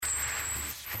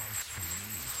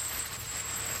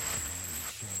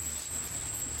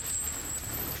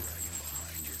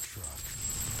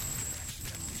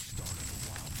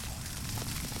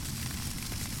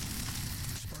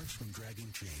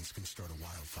gas can start a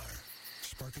wildfire.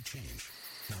 Spark a change,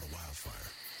 not a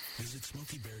wildfire. Visit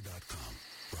SmokeyBear.com.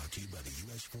 Brought to you by the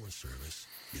U.S. Forest Service,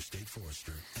 your state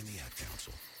forester, and the Ad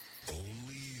Council.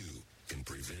 Only you can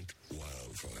prevent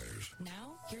wildfires.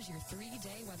 Now, here's your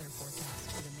 3-day weather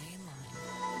forecast for the main line.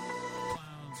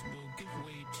 Clouds will give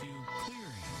way to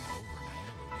clearing overnight,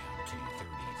 a low down to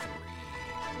 33.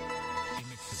 A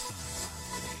mix of sun and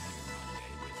clouds today into your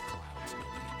Monday, with clouds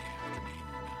building in the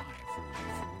afternoon and a high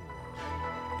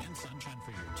 44. And sunshine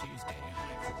for your Tuesday, a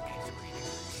high 43 degrees.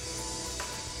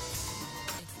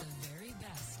 It's the very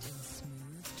best in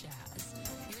smooth jazz.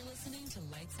 You're listening to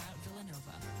Lights Out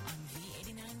Villanova on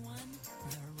V89.1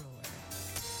 The Roar.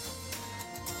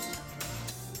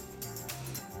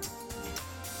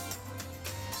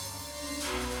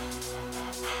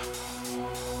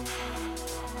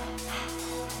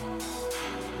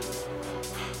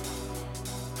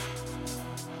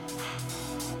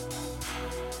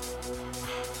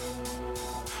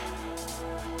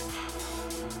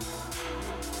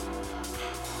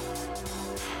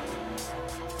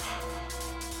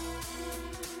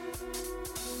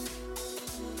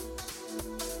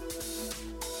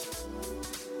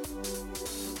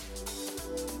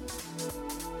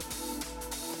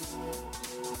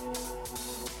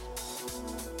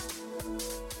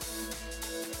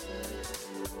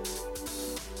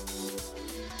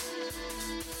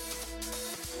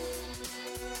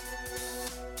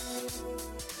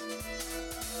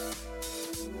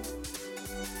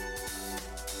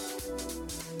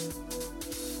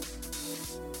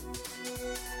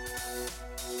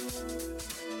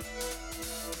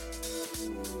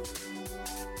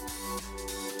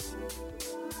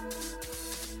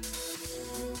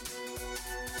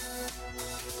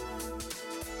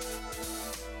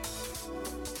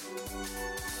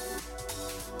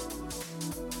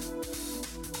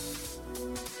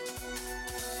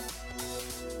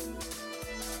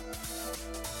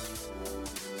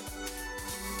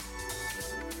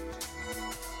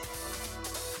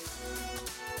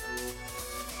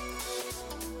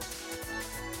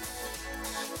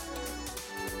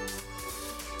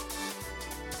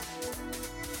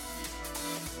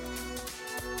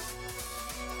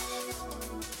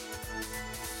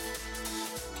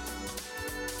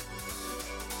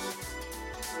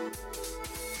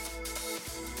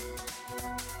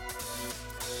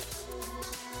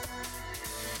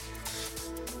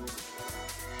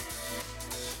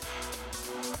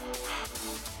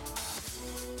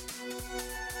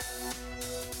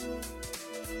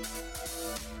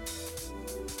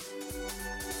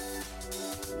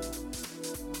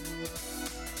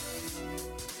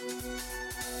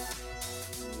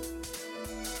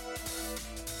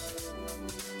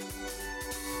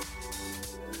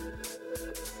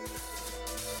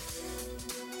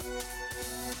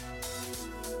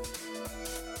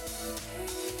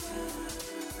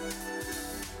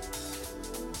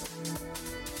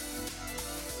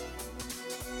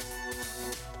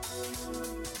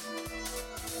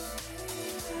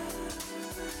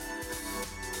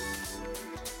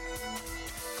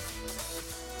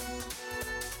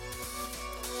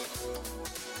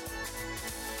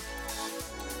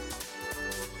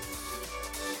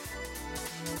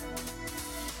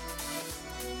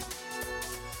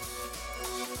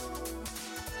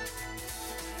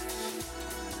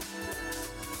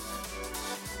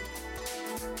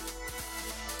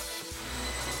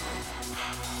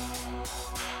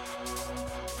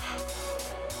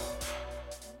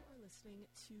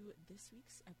 This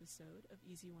week's episode of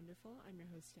Easy Wonderful. I'm your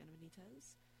host, Hannah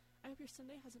Benitez. I hope your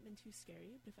Sunday hasn't been too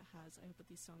scary, but if it has, I hope that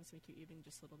these songs make your evening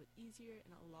just a little bit easier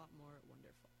and a lot more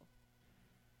wonderful.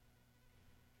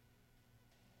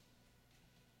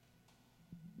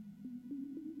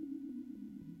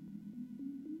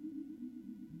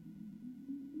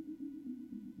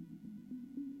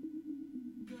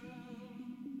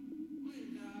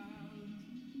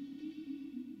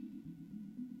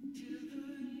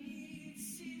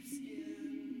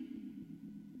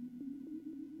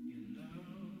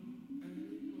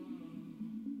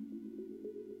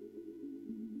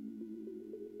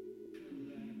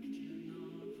 Collect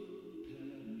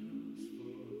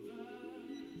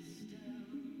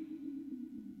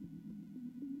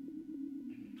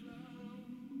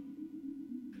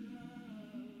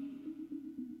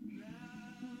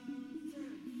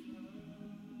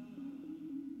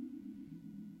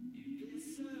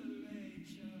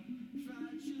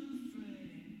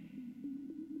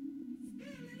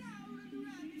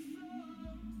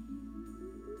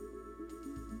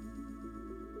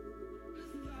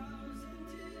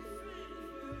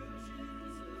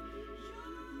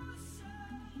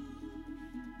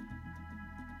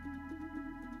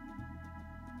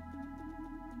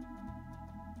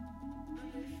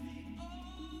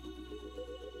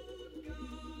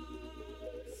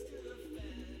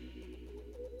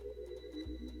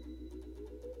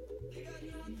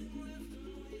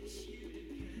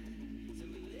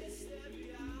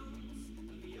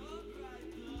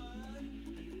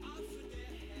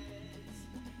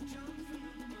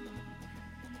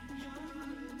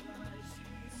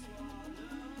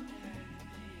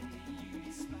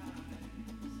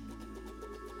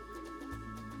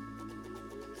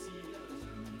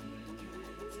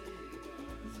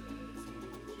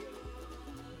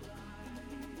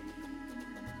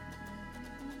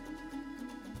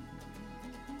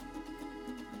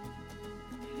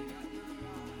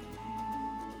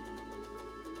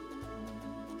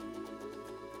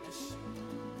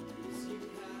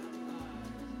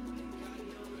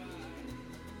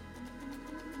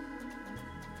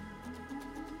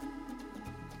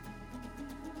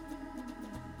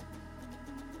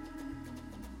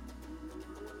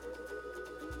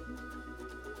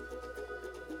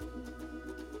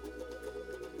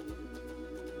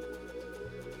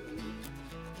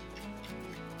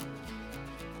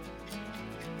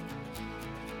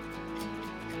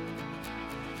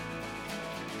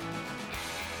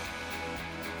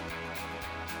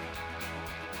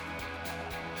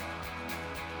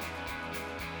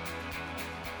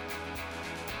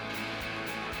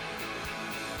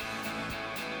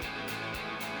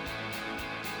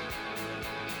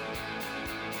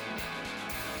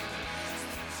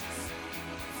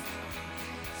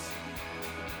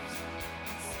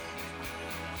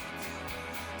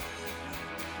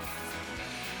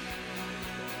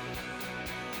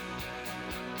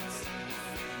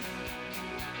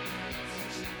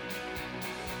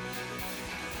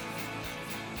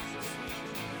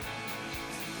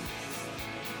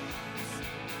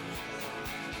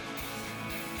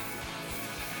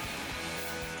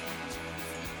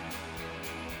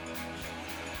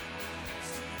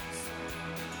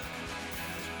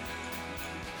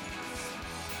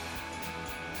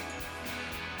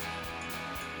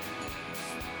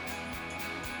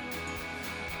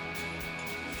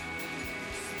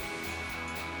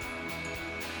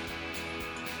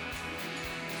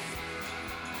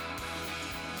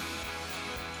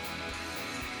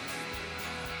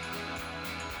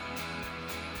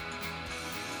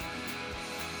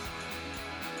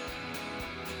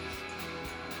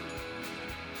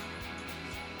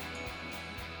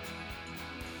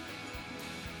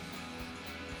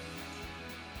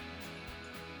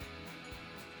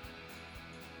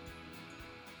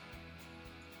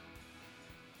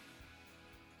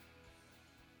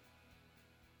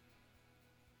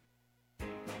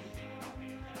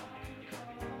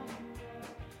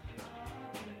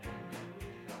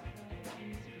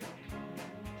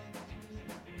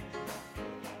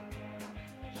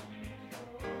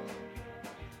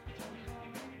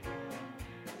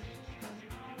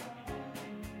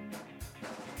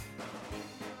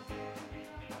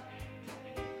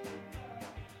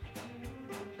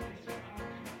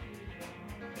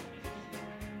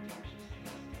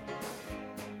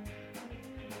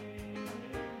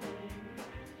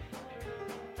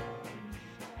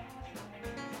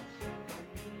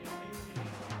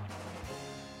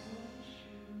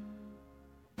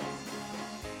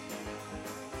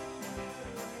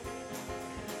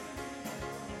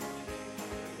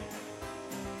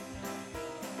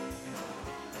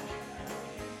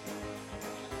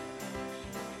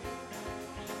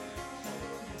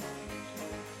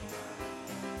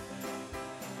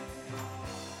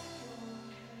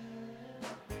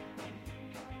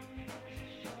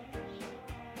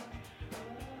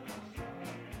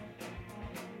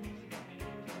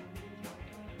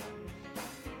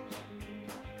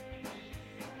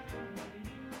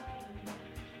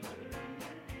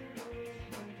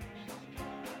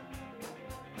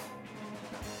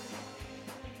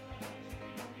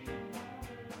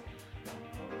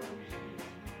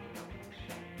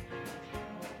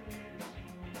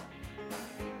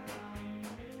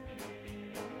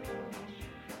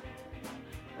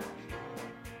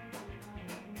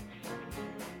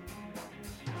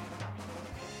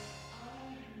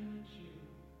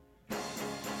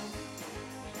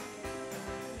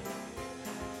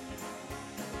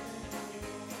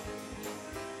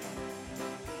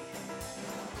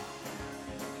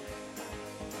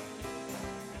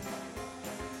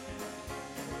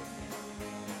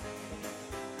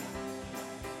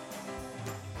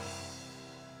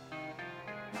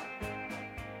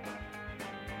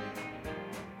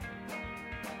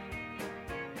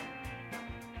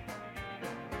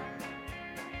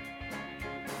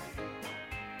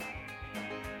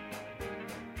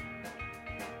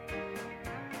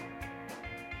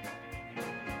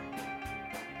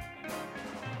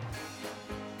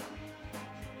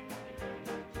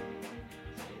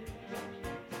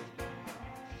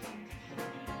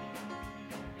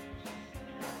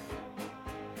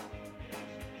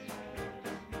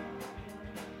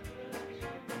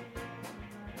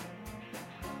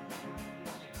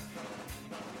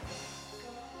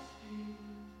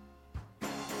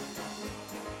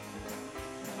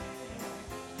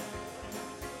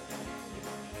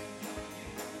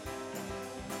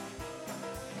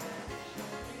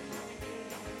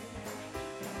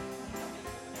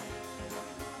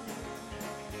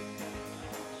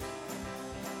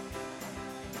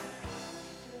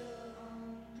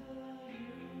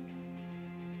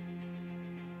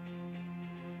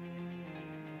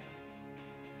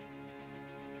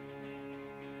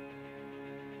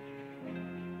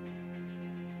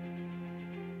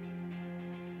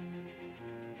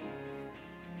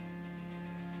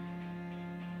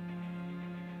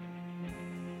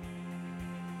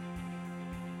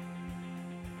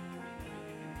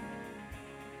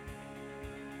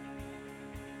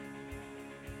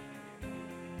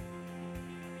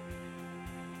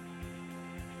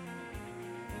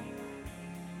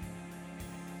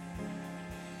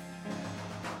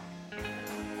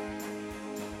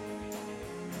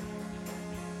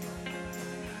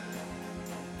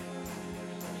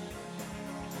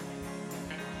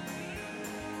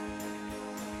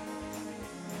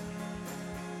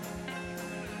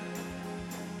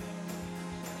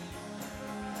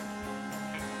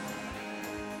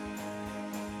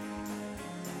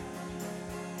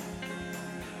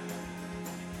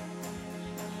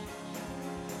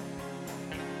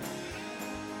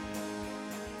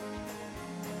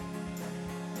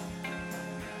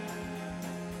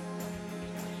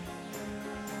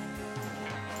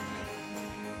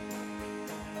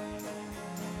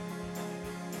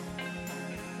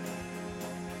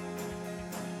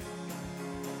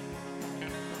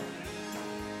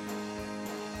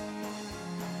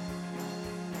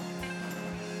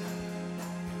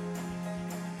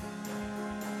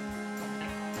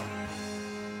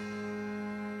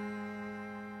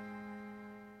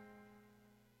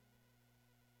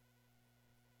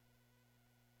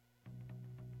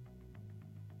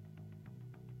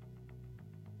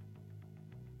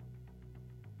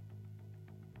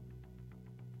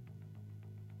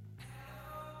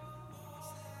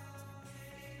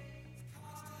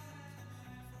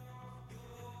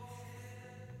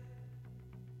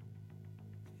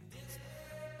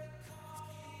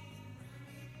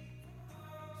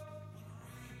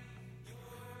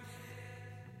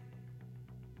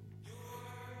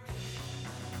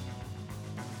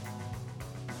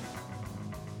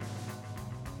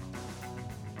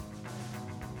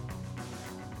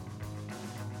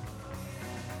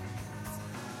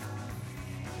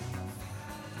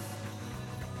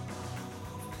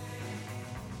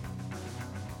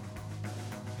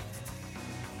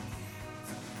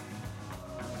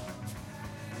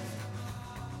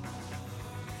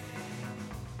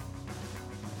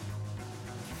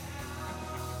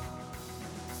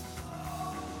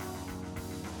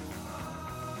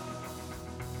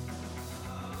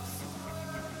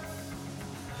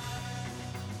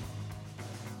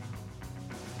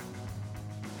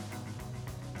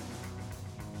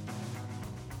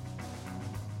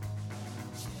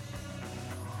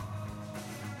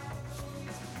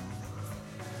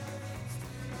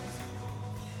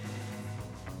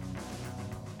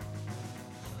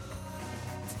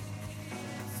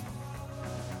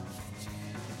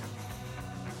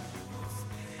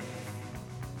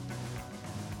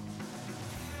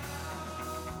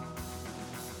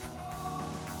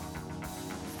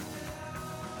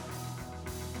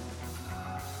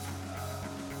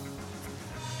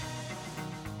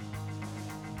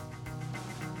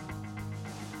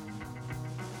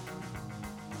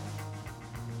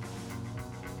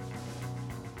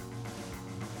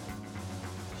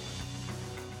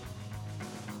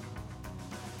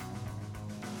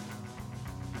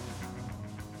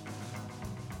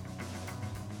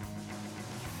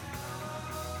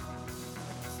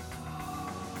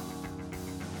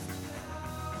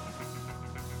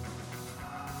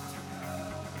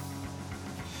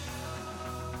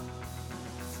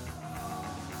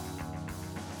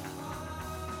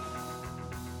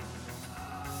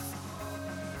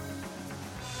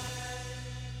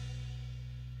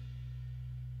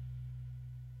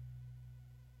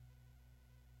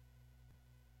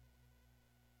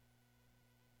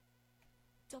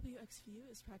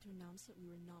WXVU is proud to announce that we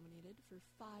were nominated for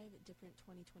 5 different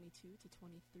 2022 to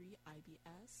 23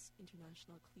 IBS,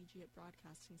 International Collegiate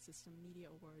Broadcasting System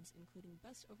Media Awards, including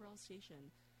Best Overall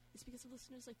Station. It's because of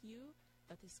listeners like you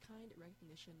that this kind of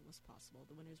recognition was possible.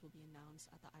 The winners will be announced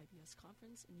at the IBS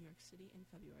conference in New York City in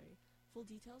February. Full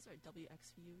details are at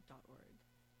wxvu.org.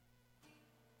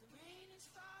 The rain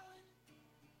is falling,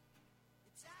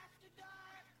 it's after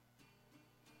dark,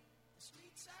 the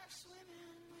streets are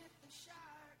swimming with the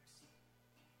sharks.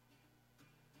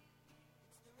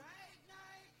 It's the right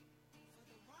night for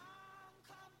the wrong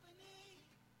company,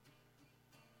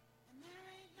 and there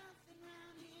ain't nothing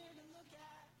round here to look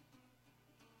at.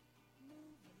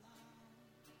 Move along.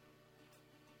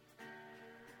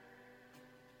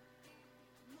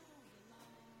 Move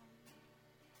along.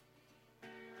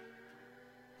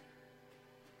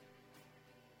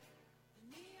 The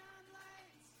neon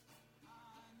lights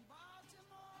on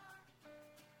Baltimore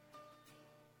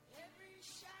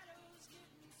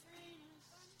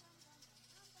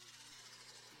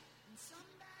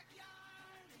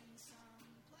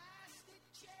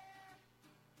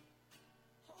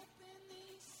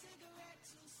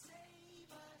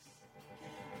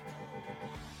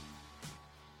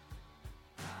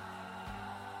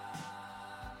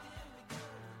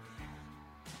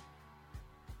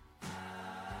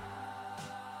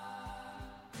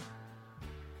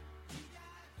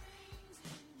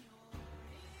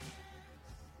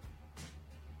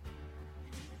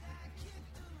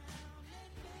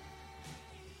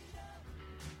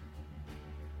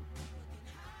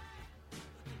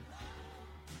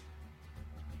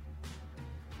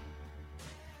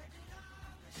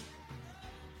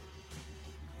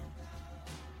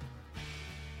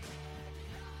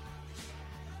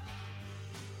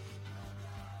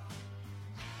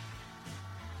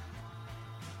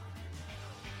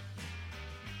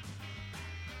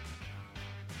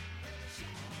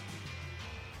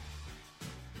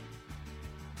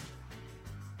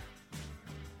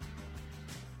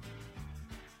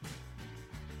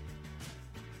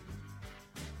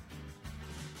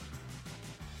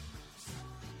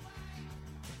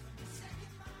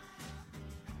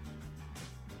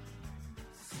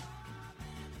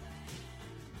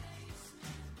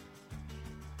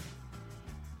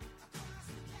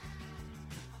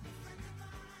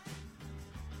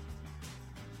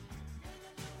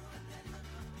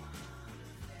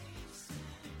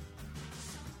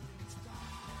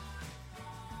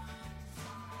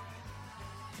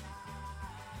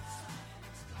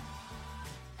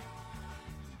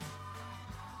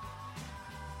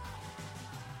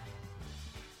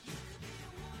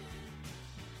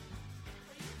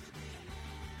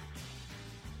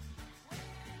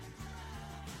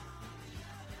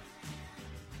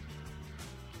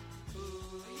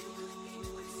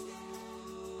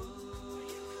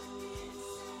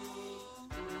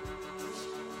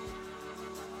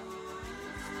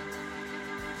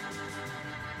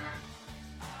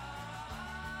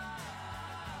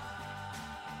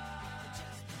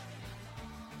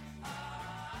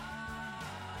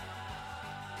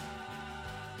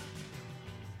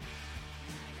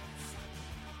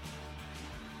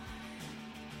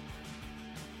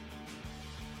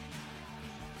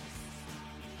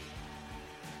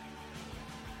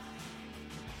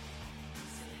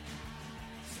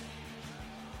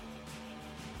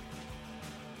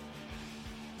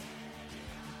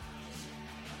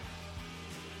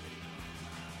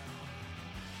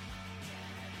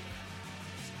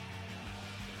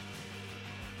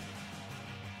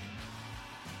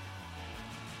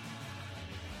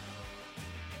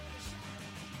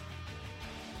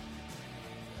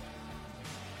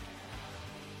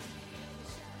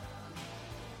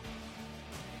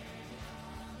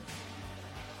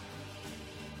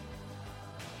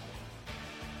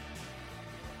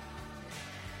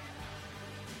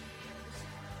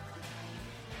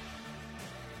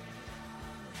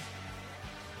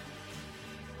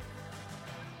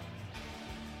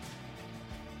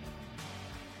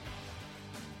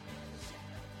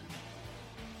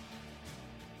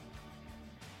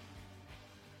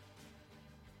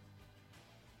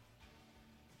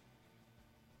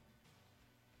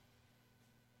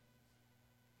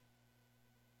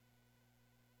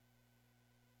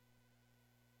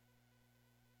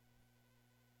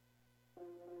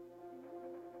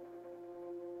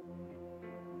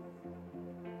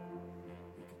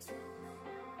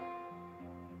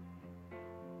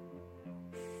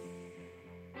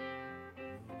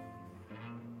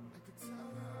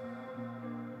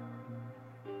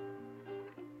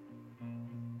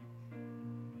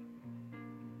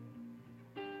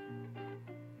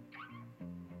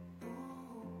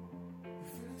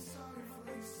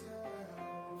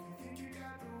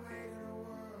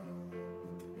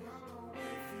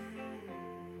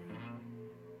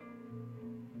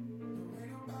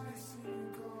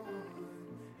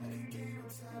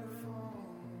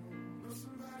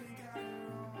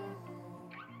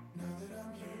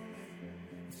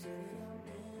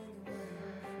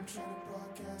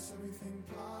everything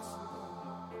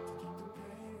possible to keep the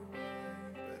pain away.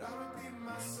 But I repeat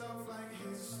myself like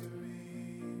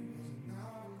history was a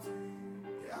novelty.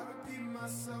 Yeah, I repeat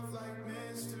myself like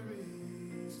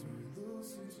mysteries, story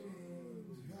lucid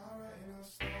dreams. We are writing our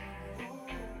story. Ooh,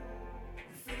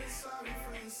 you're feeling sorry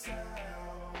for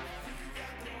yourself. Think you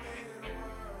got the weight of the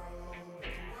world, but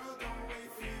the world don't wait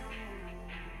for you.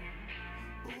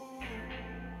 Ooh,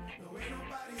 no, ain't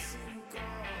nobody seen you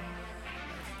gone.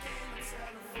 Like a game of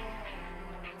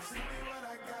telephone.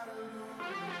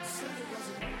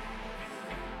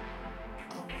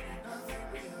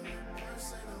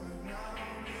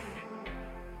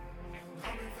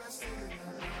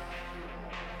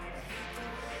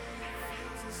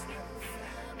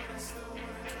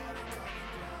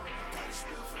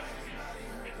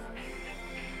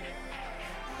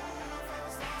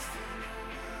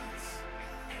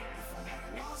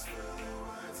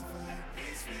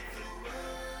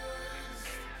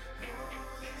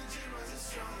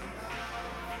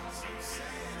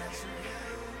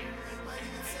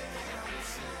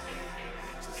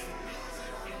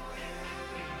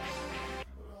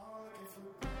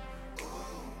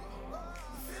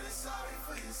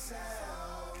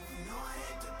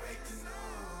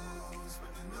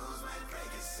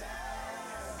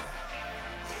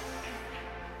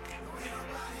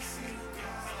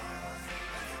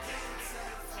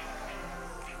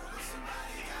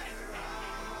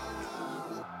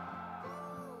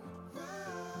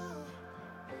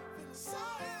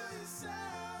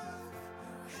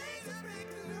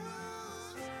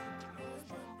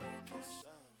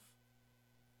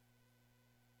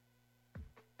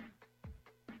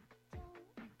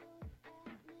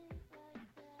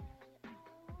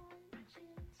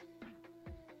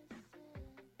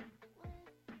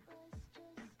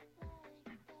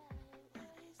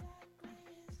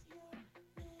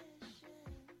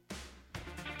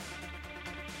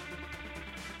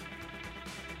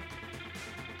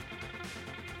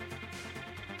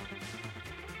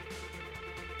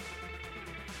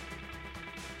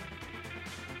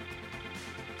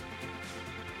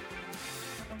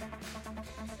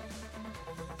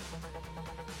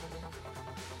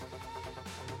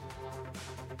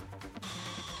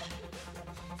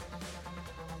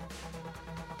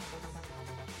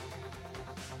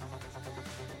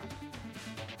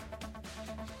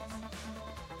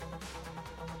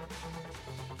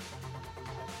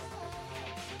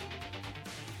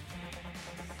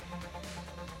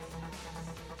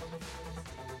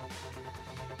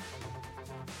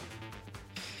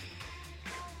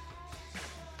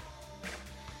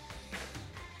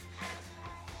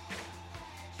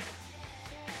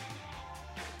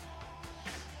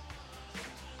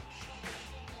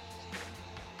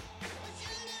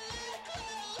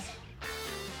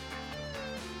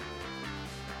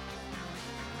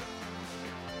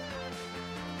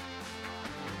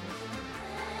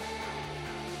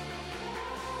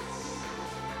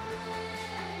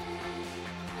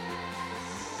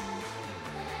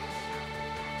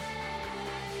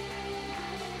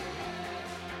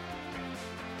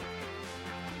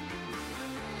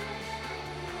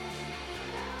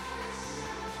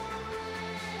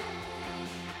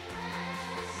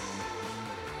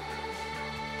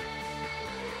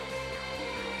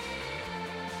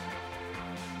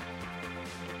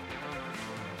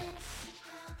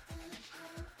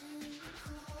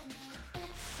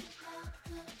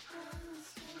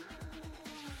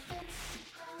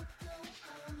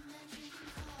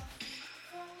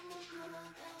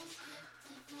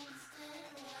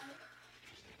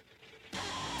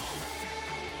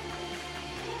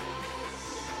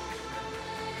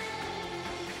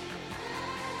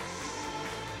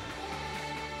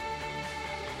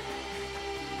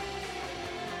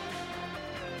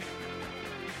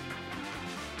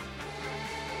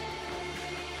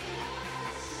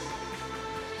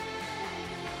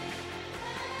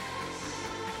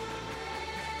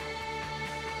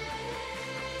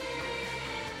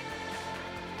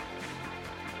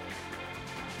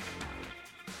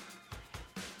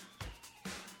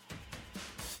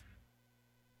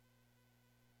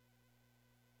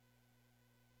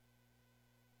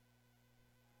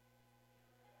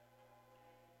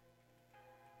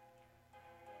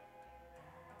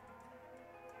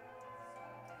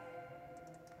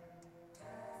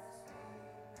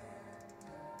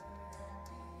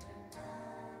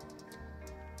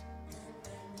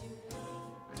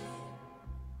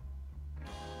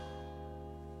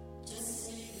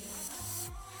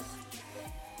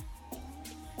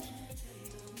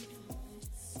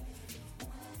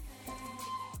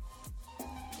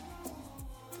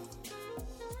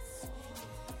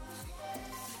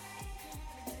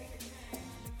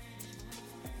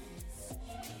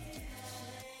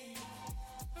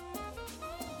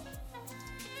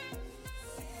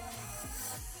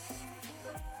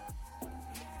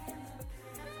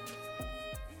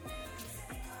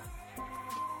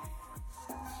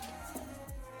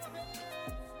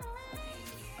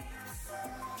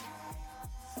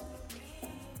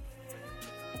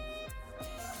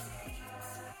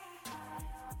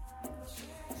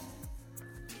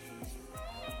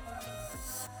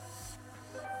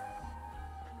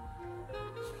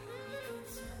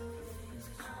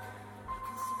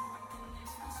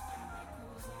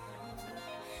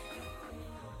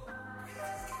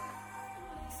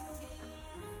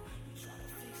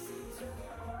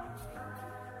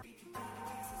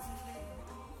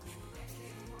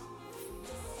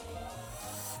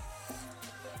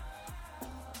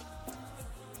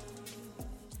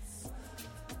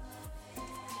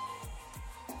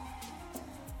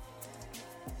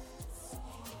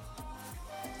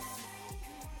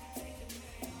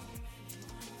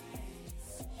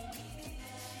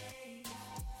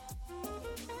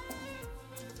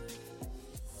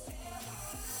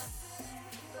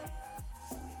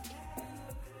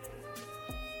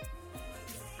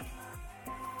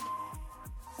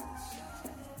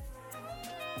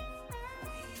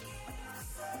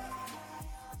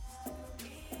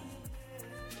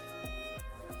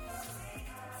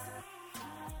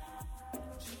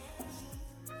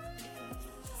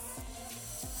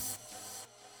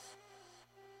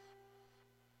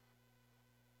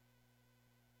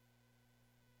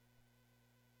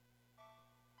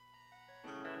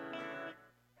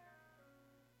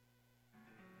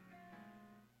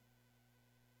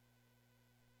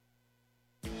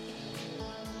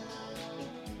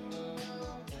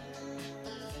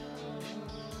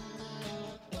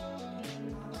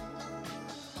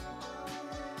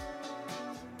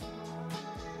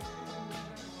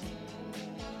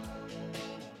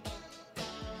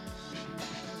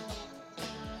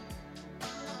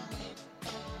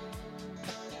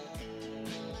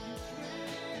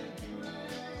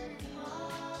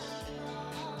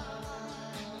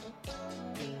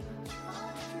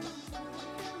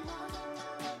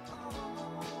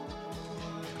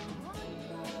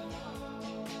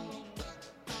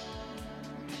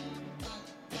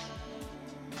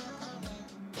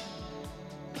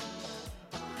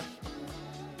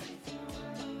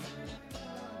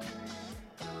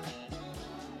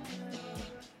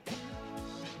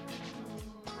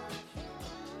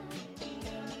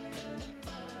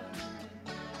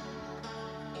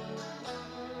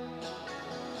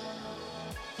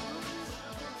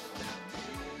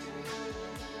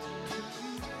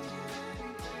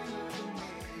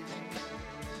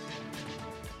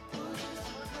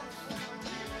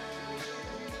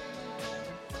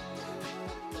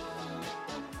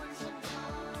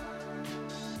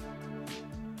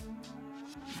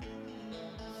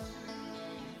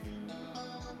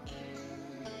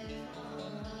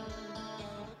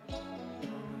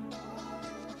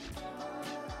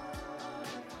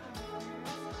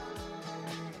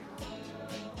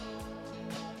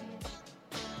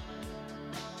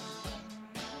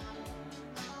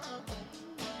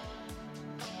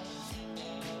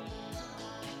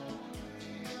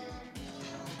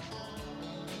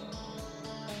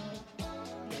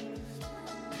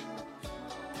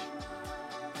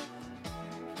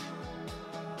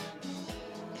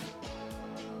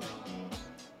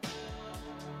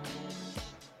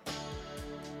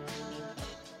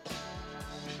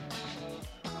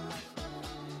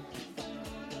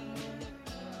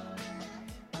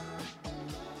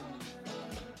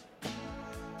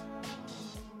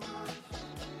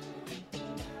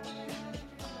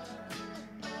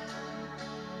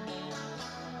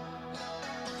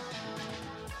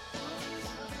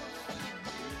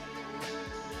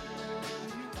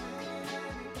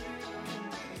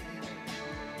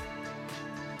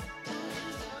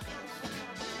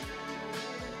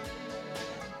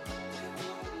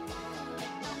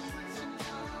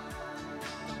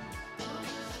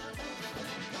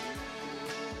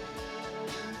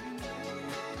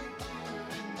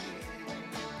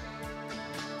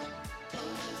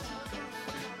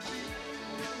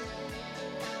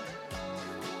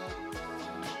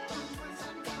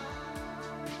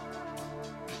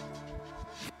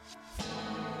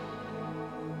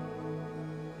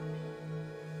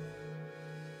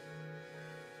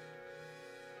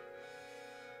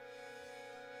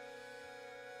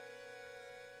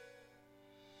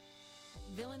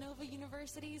 Villanova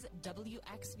University's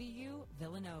WXVU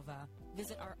Villanova.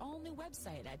 Visit our all-new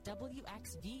website at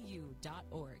wxvu.org.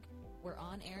 We're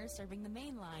on air serving the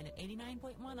main line at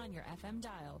 89.1 on your FM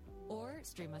dial, or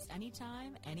stream us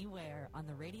anytime, anywhere on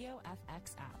the Radio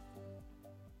FX app.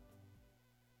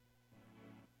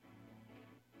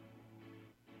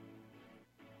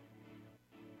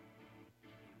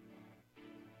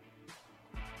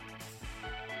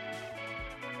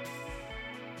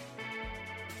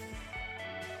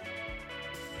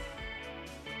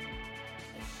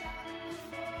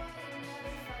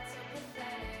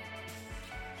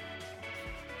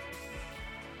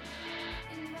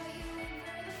 Invite you in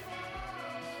for the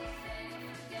fall, and then you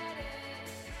forget it.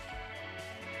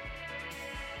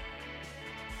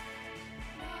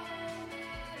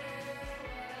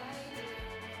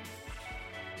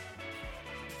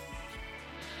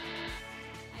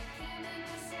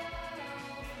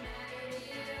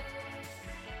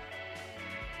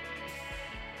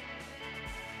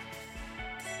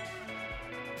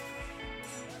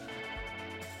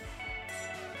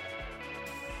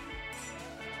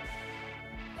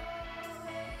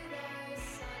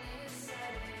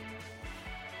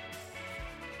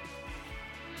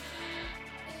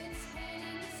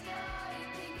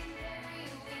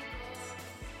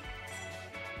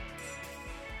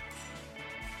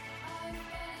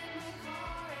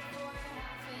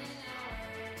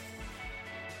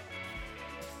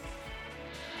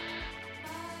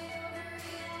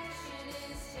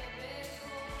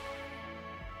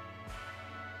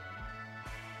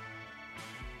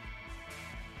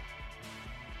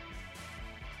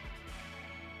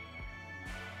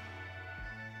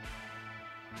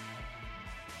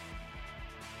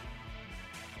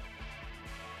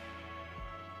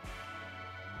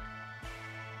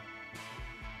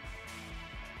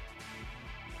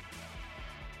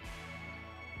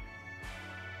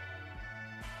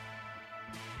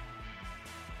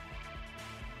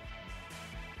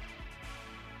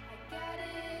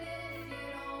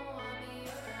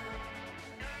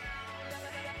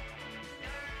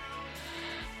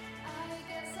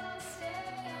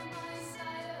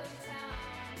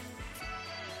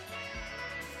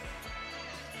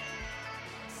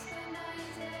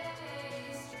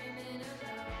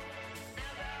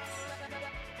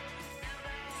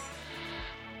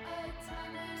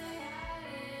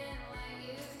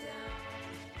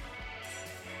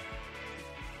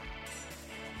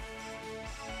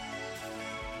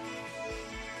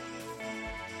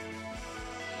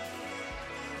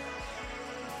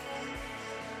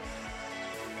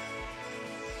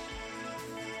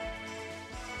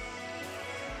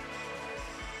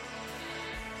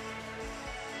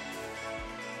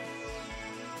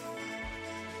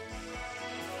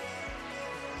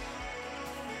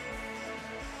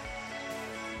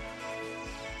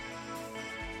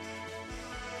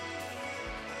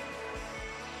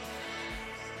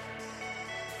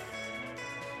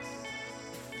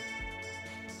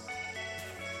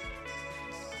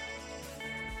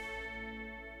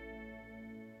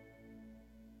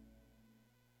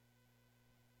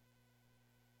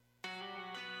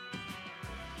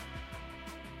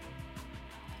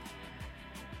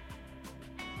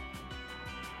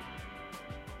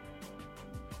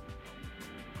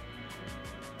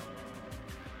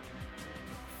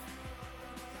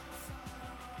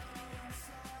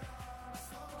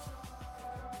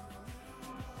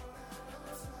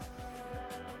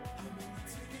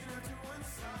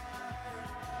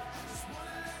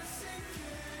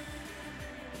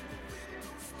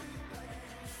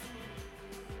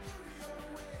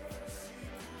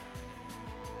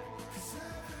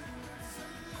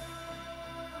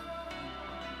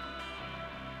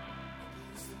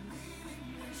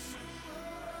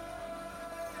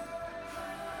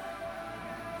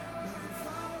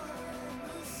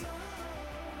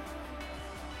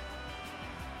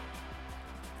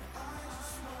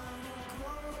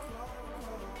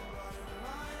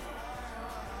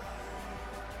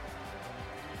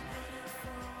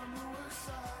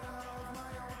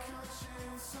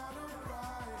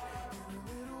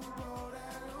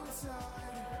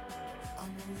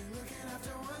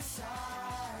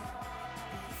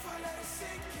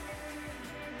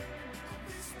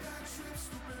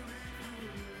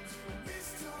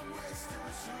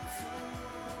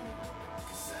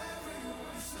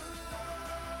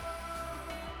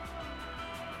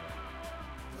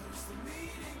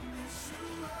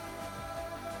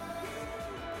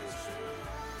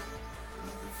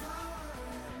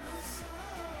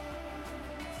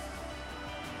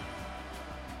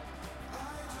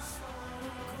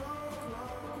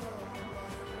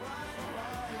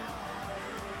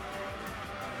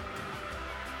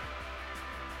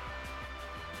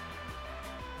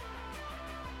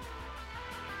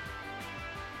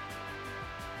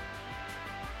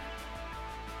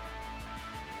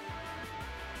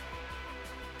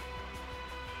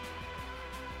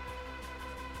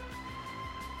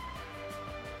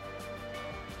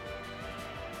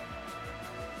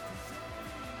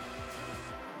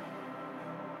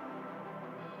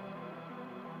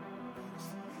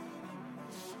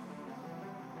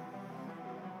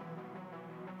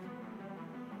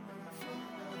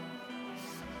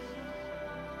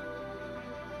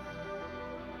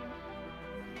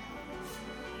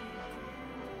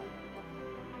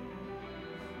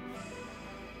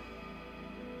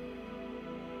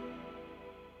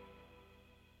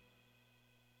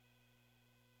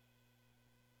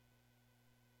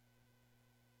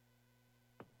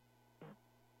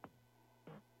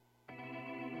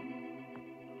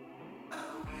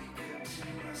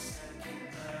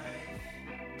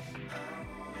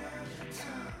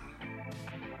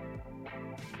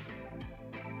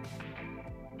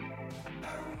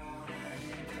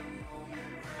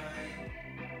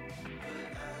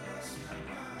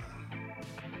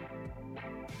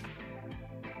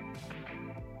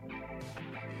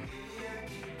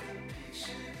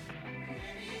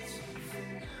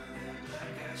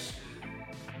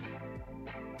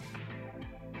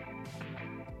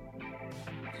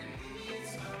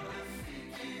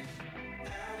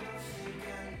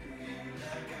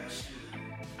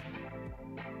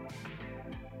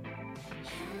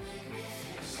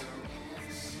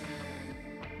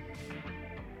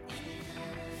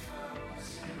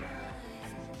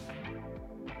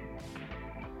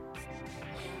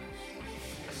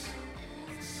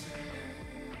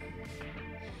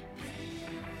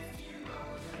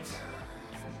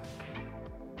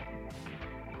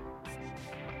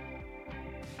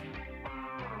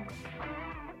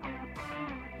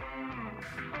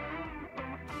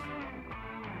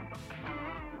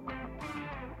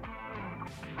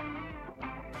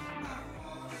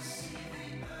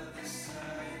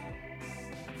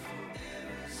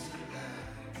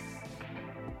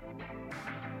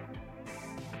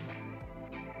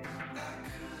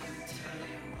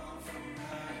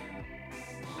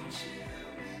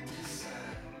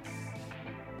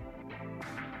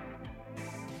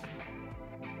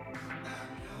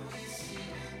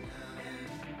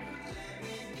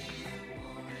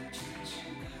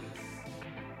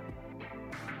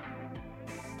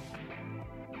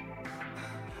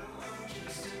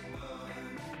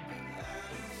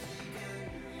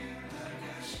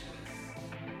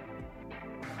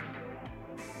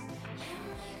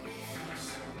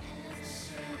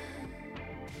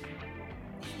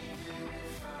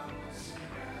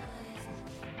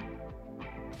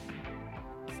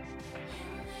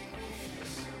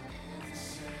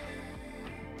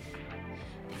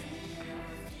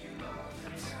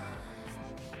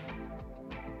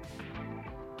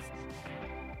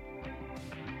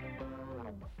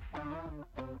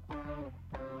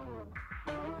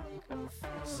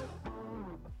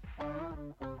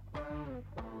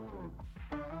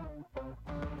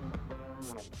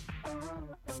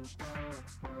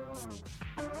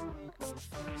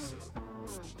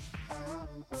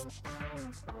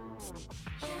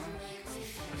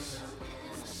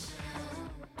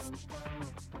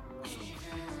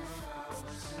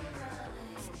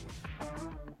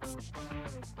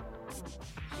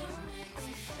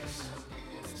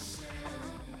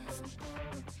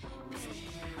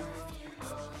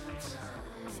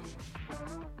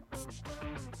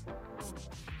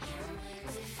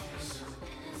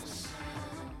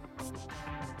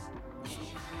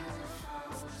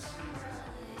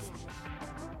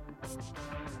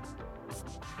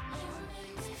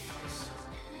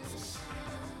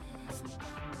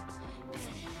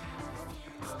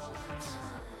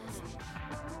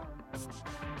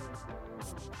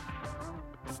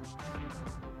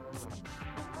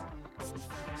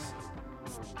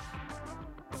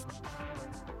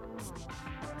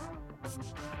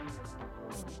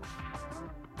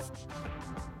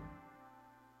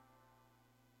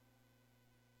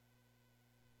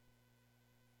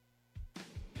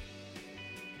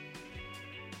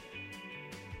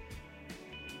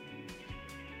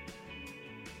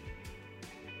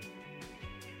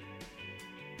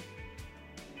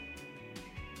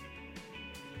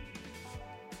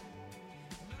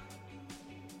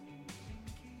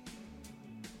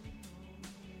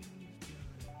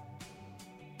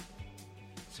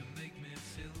 To make me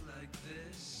feel like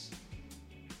this.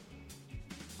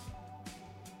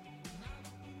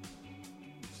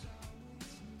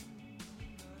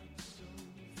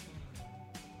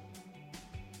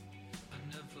 I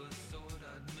never thought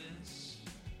I'd miss.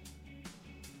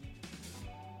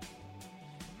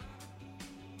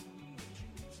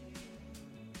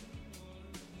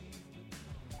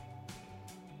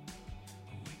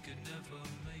 We could never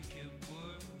make it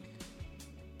work.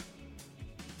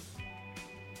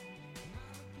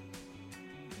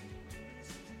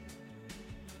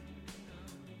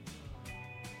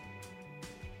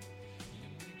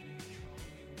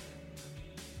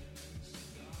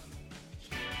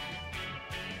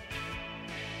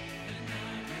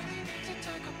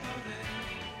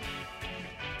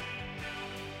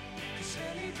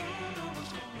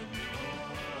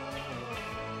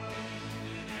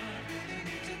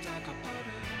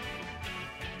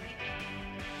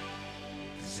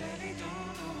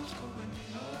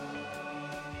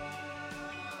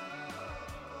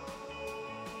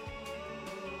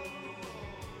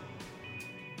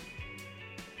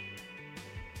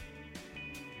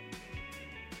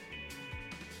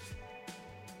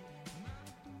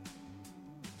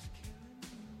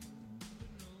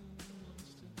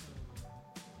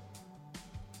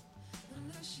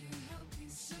 Unless you help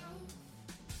yourself.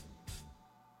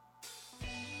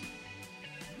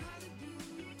 Malibu,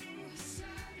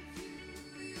 side of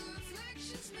you, you're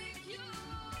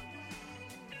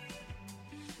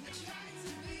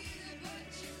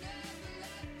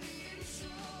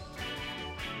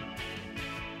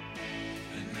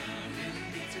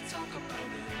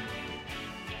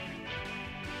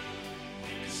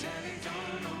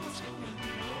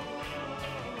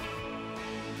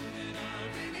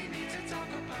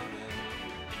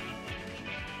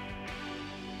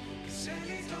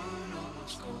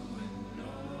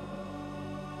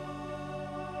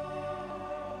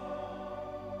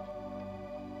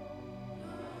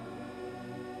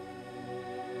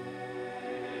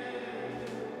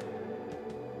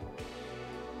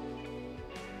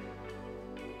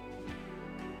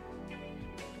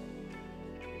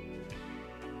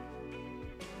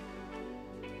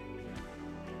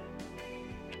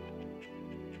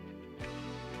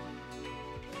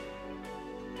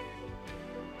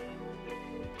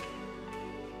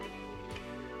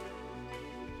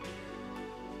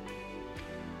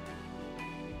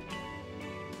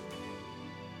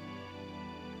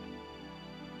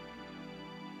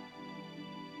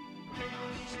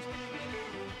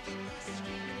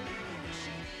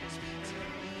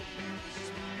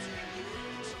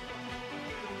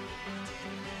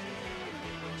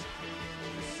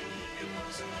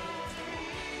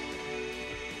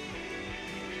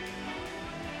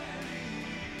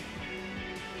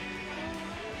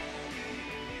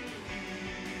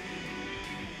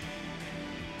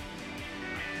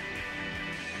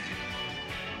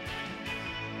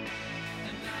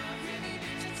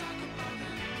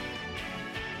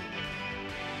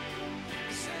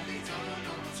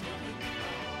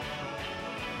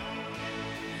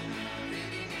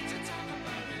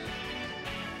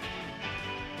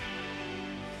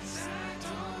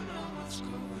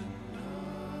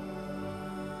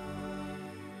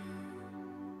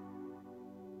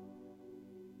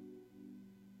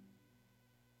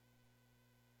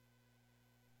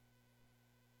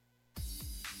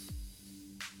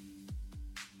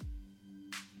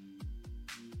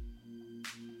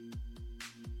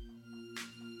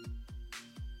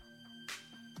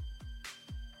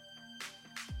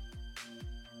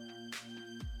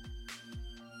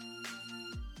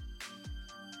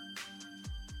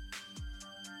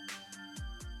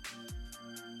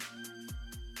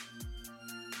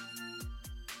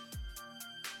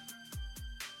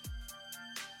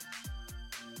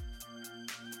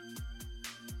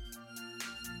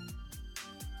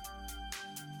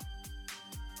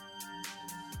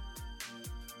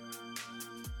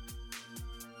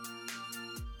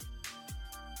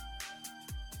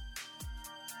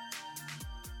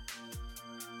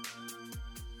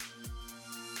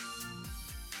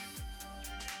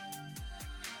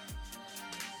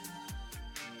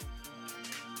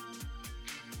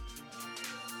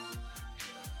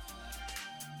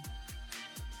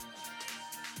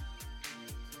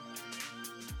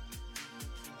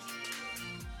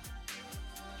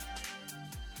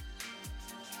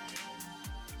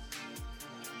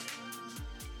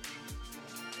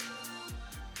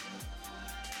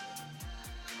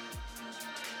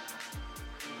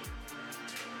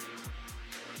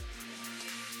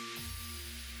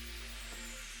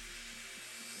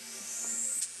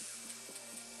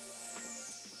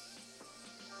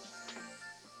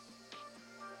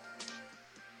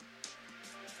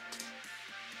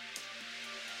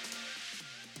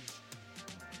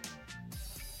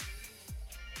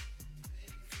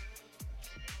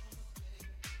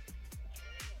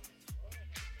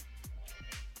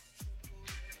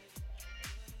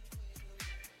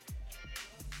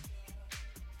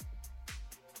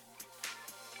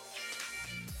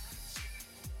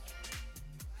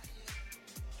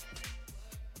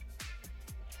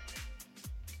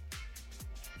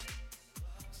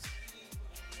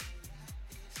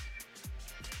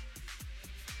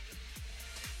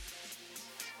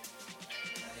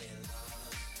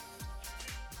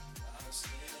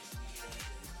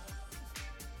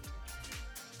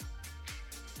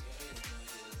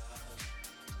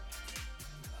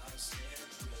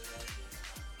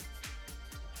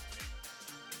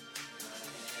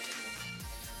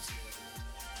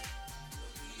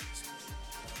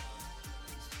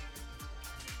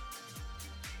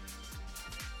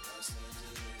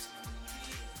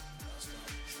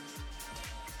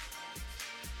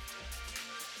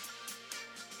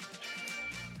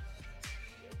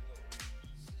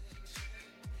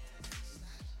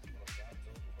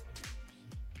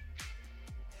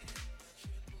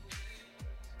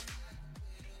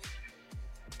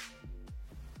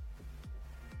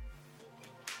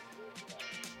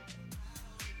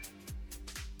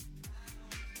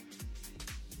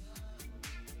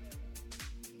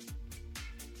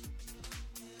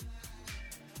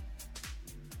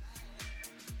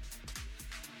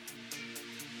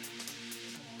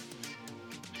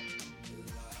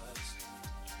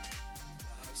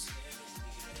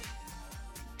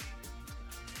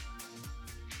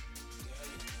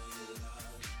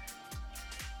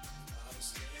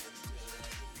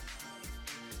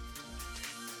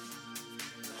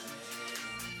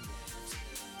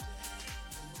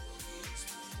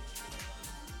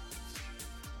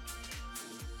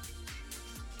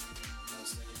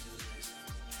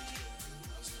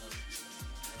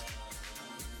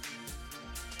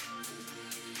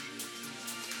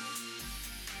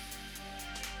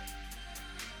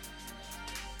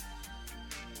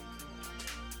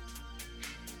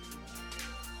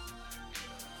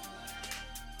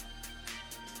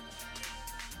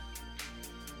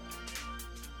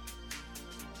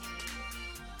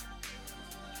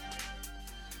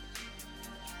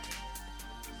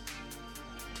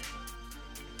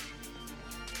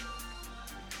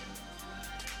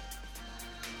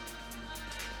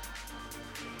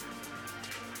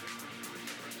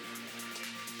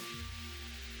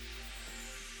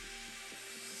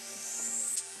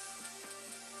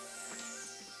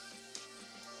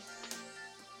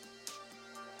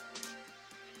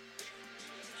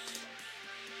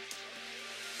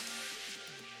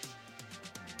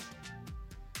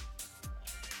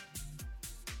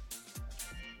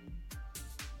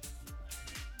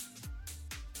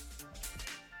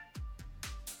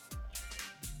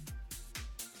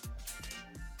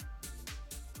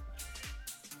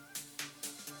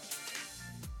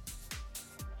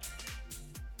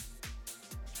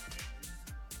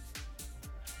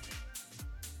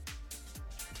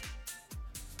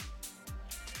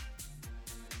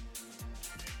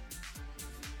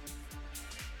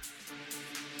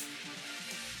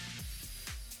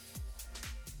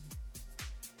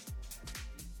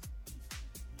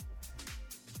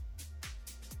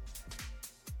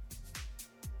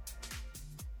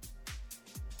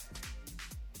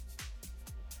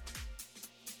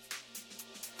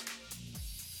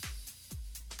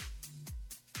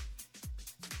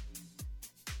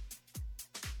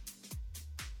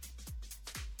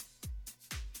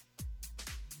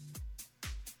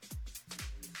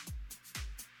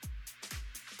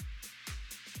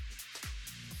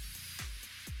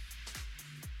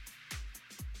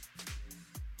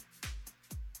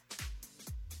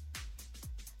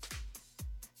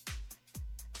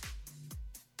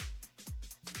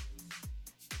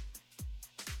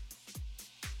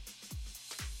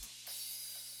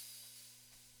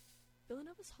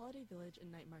Memphis Holiday Village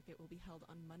and Night Market will be held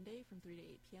on Monday from 3 to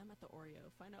 8 p.m. at the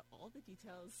Oreo. Find out all the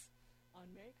details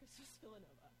on Merry Christmas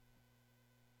Villanova.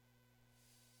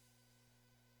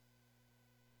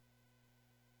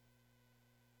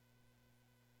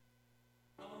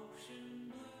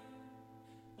 Ocean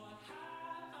blue, what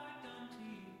have I done to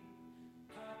you?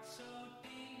 Cut so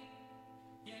deep,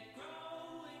 yet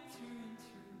growing through and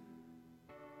through.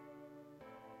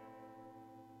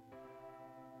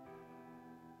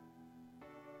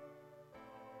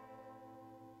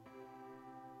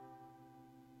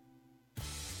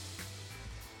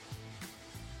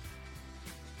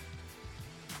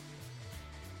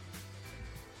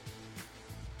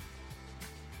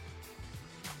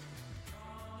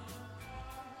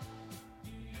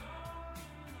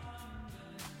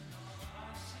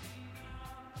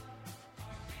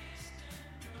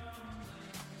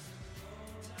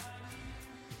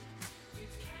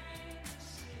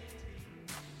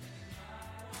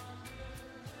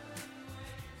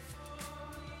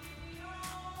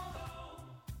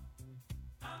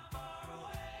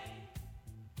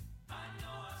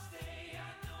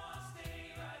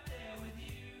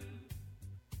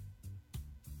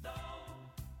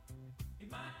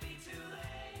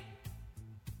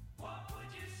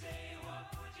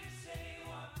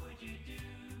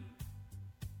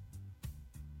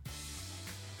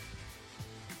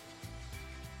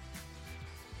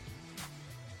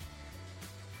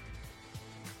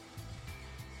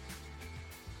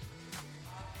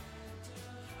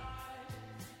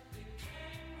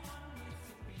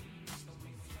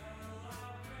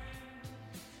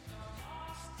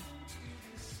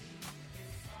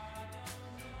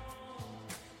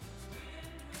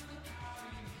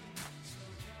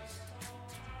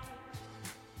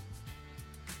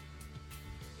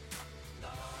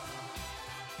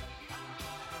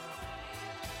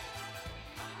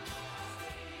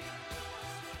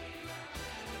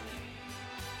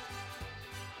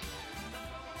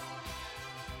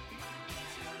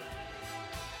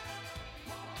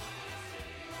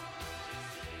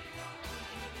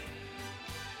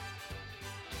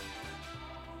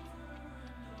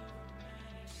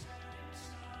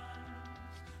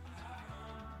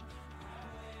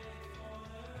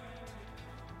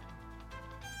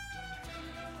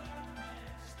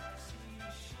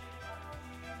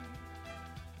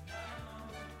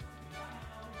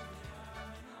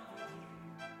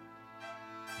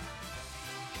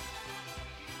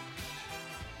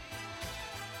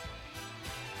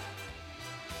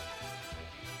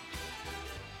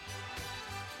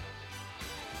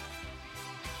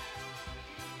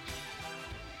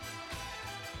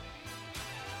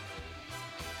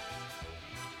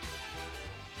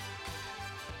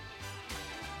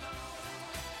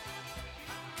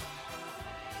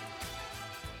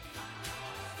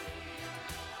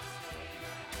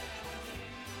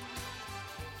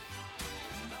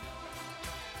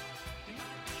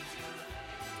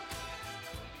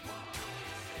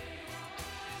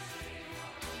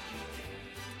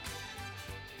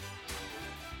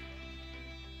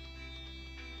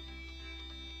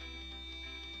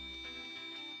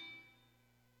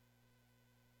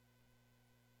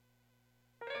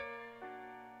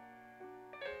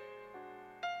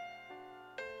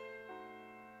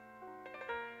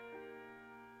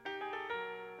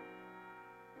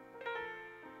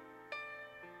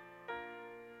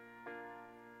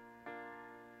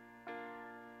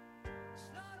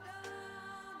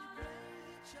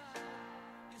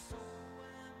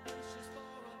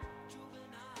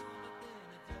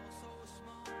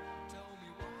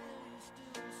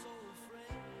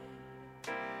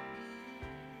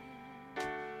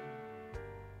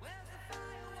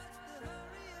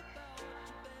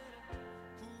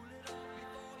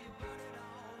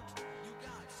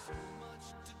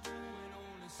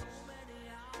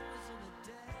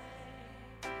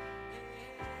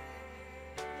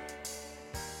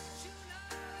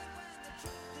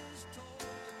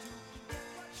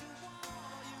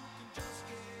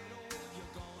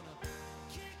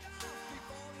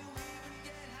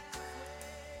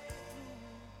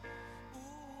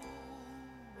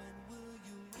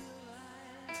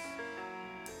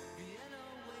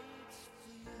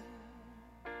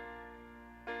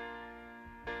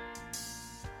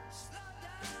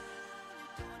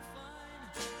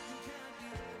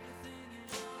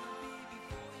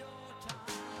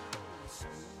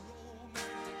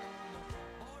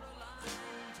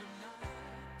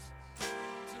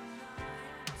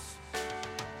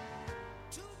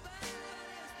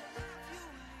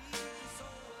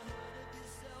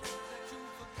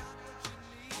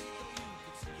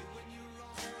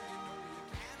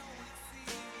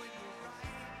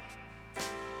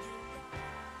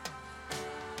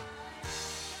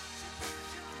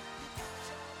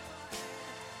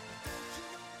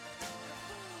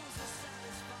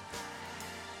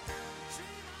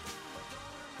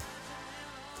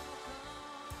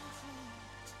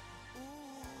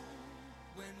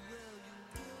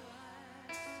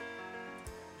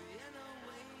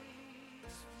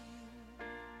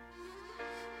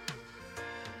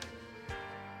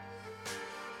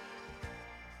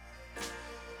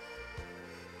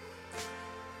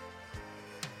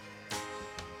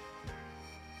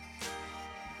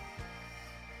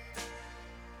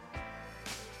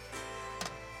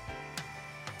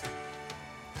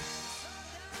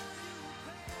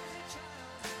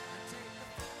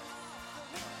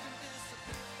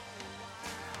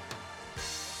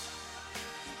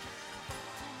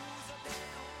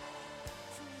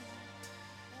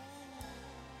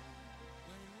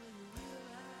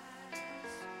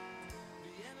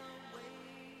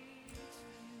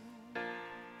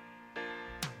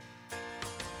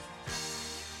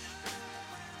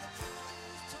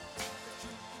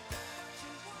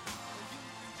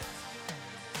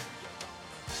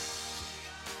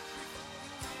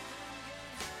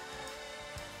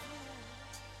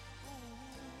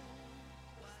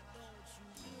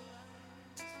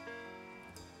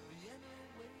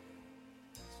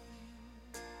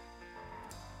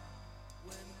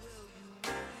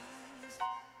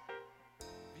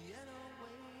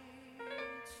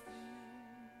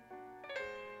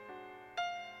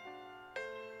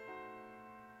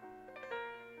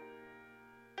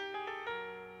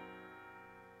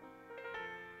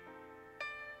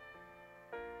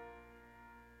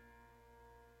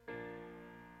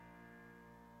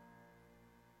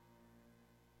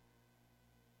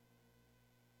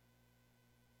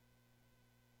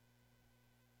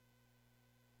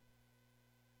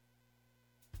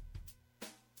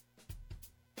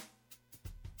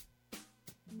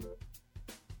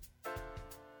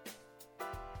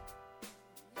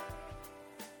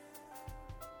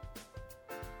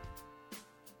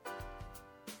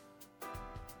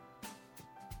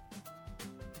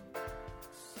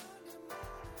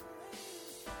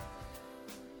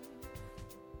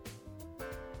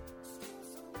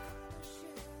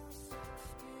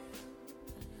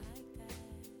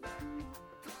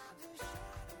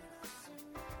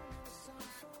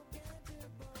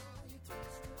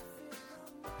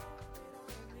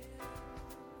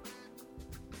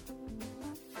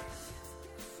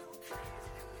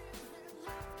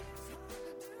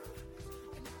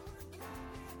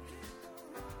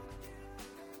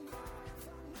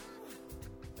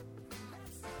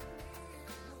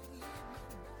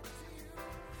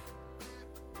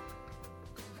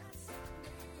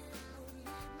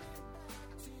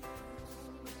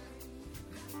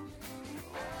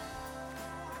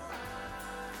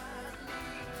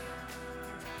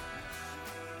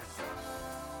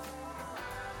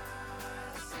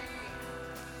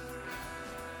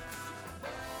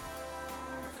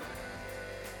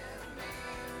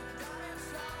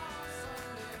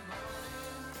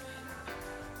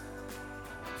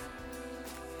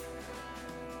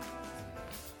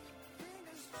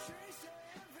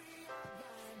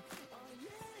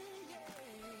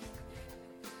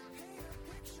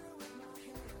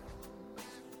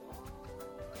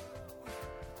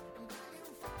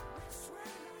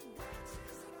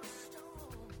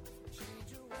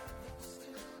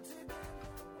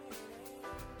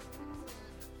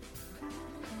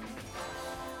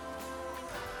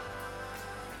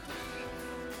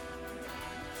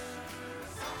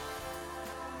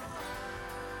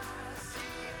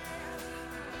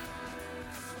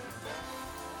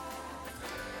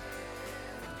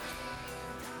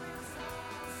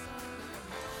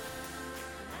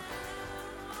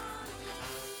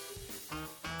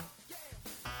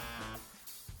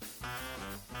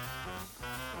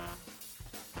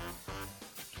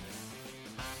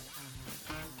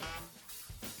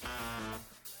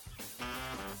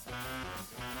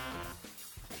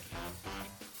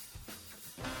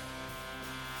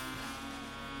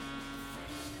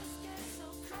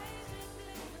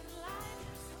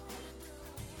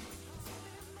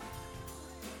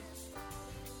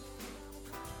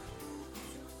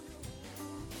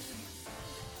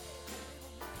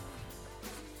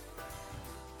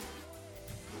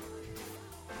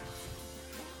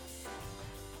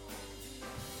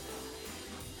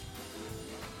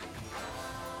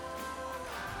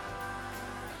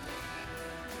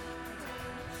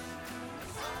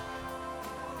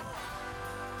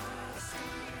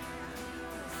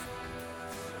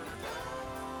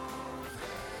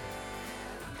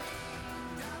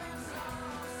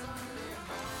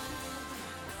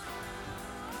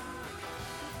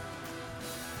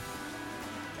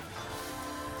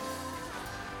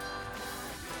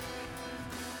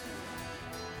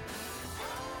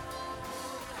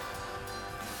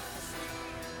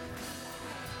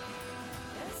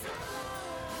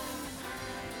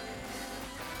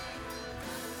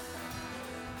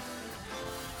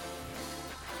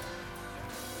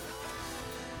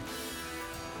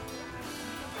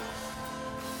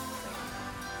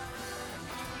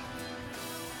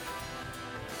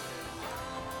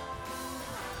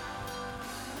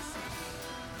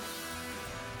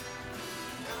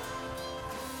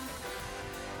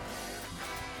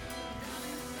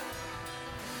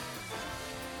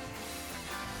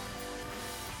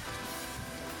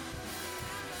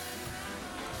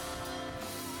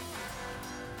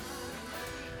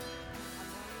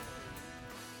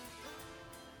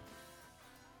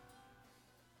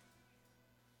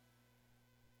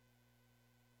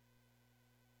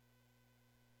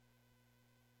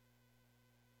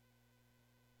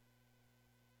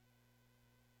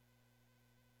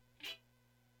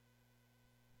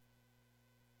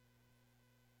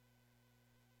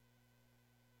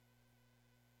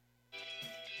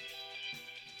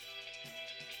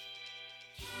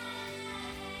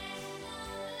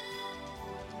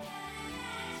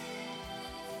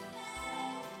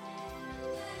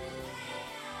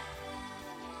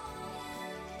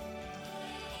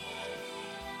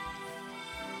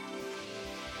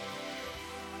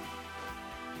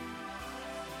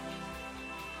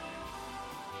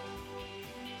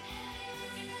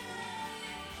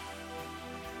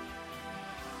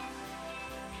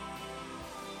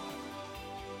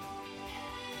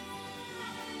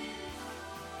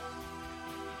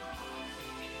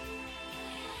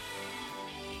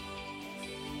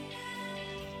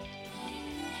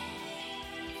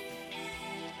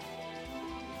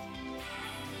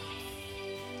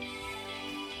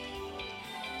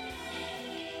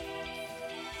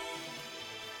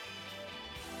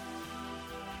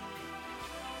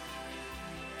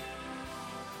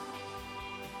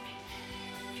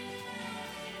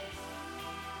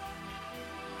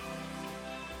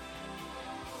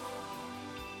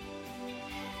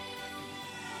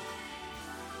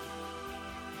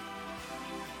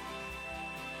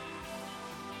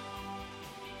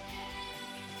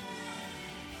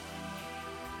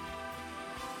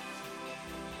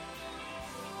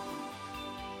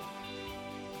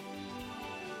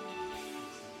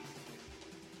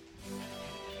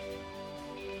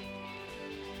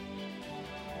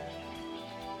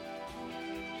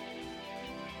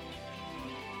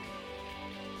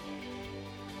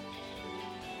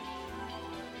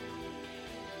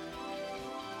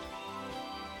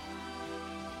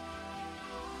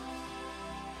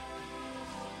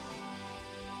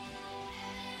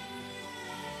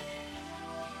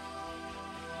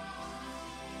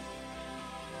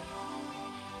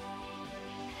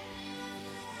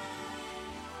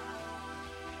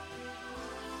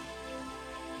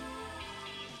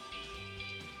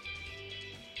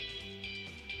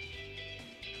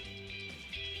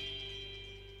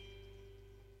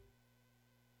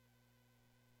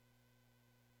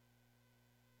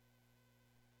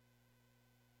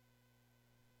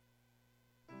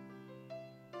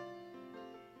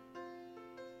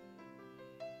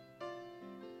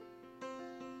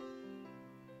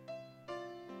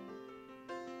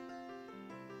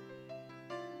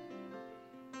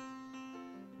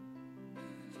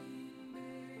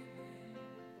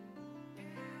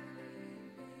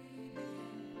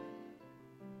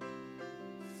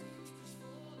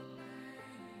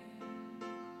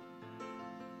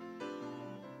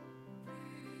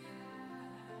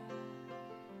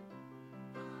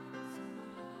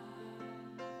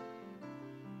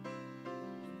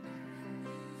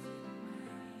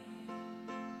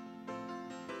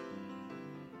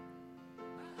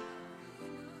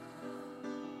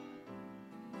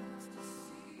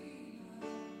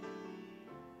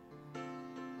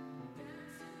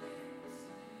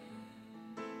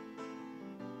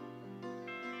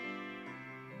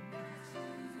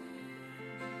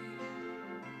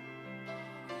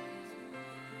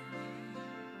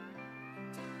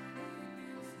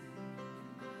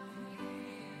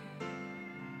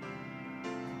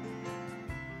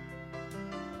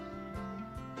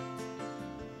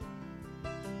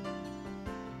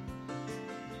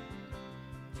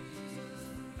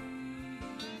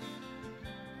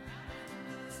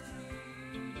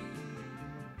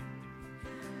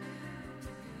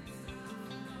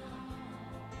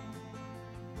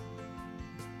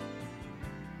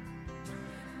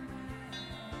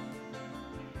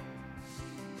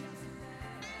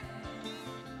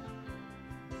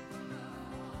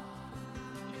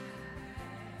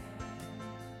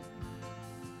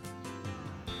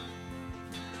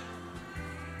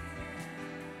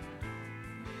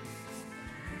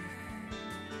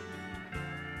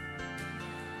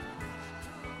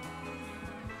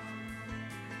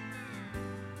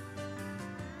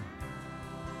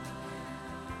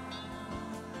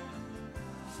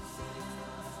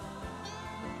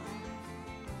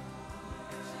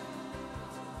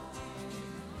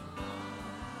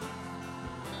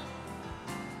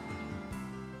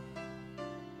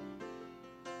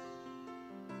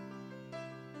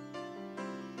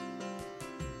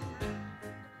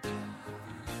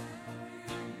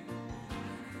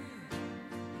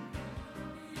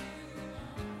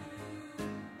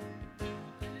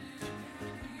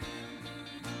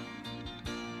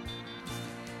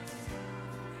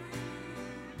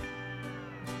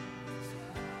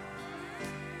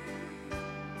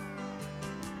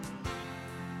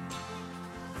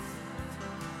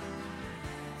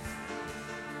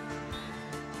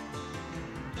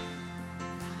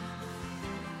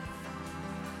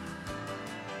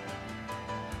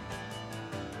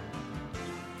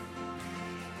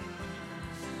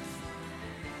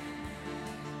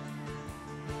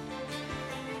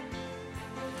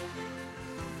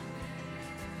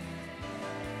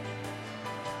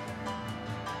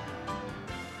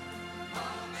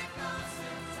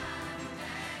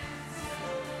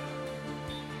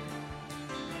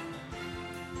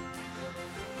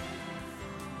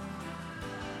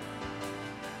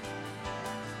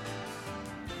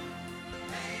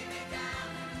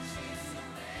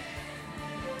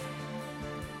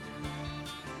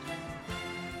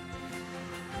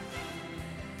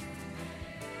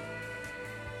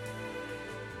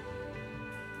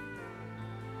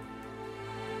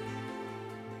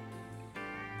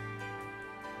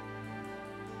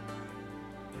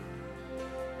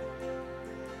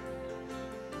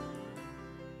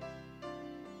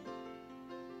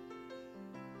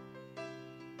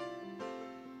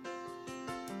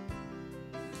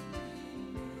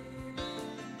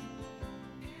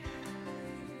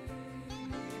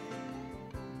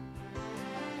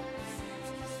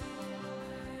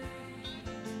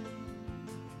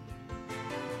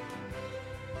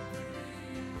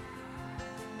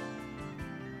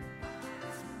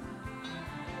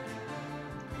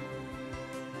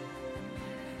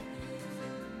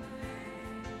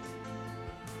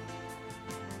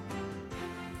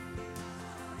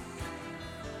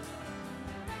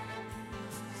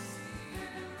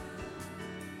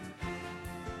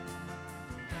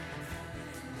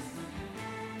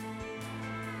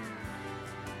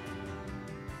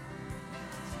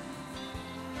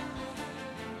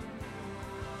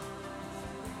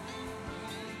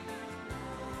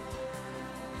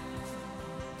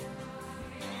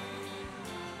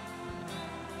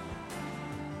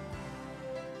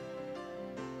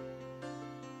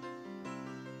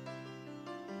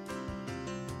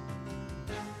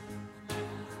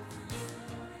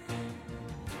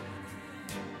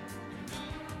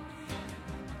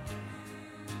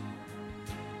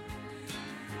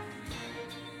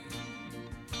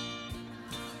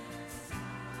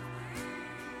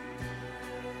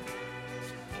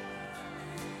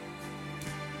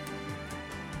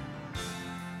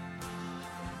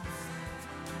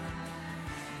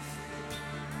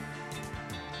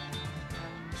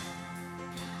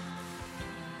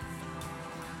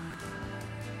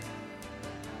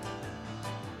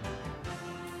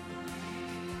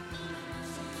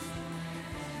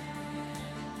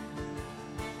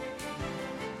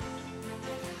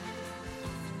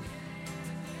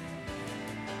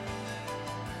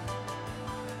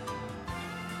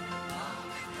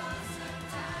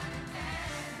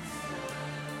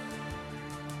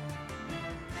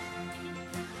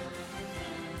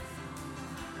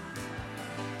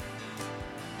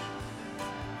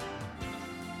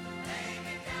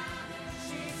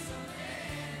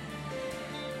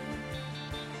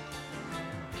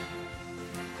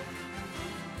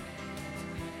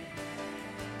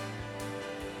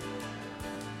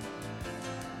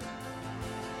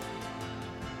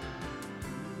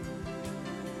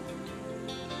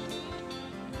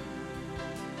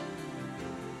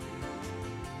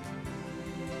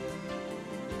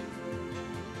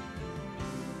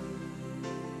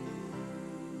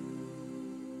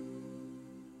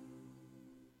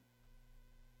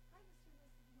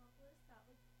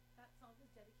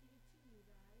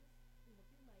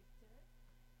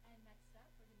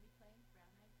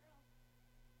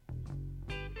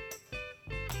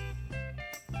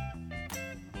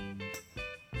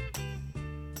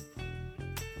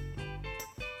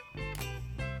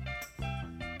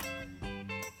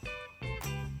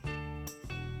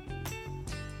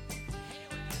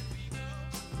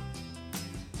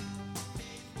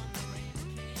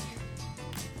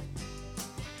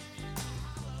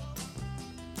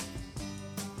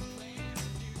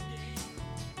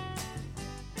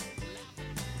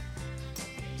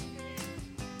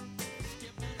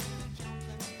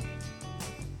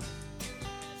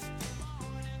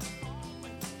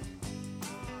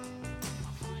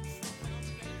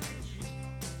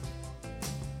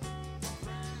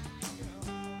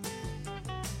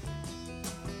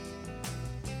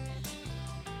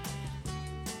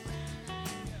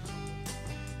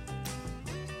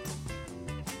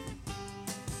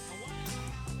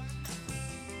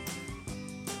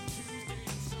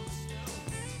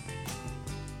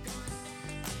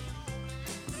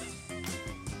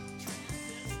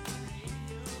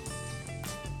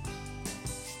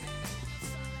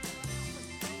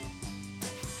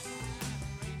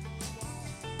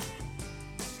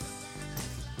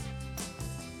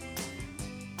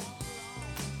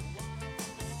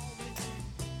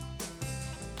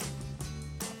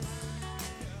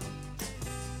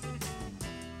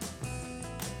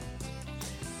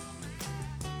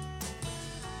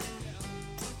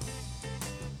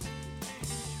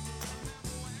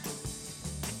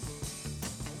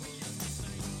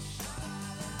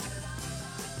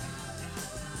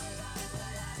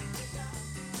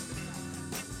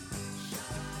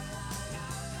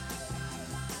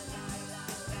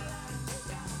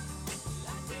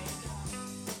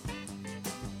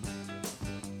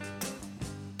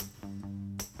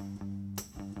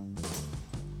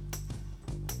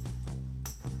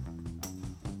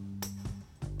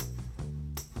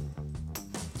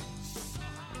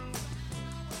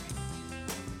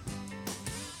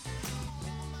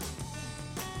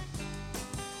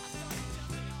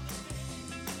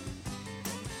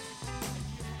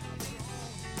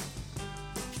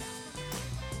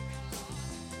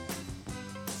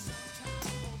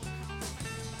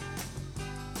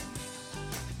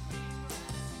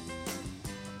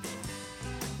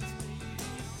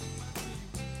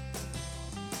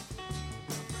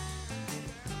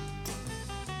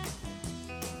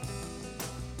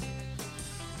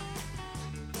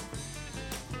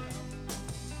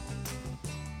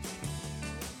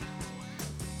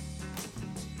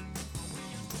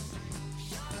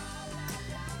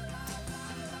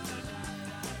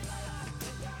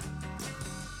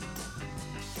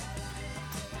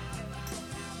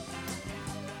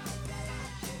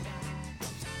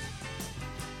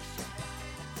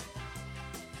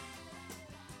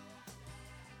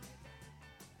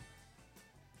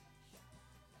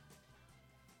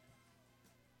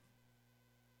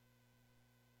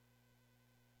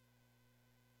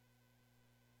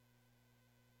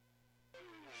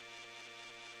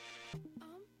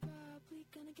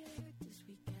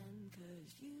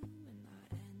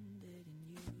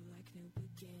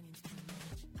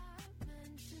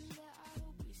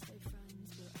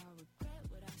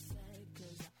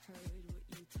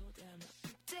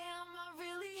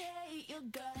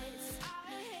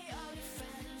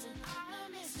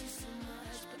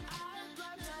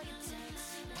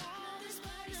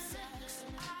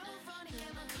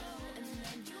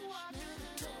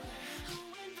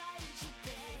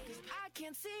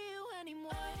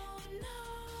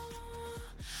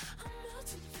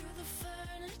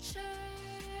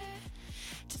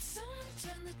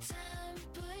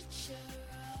 picture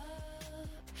up.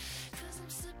 'Cause I'm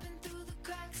slipping through the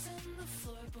cracks in the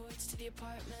floorboards to the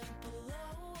apartment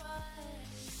below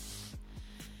us.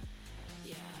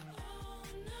 Yeah, oh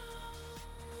no,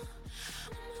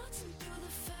 I'm melting through the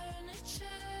furniture.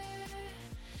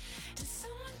 Did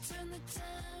someone turn the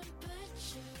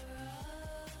temperature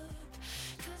up?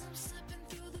 'Cause I'm slipping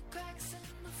through the cracks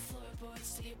in the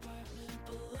floorboards to the apartment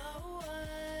below us.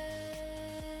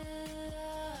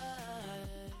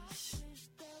 I wish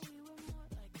that we were more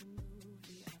like a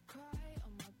movie. I cry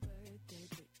on my birthday,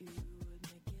 but you would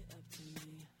make it up to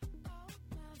me. All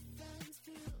my friends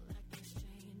feel like they're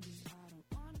strangers. I don't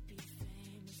wanna be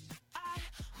famous. I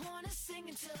wanna sing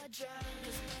until I drown.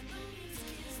 'Cause when the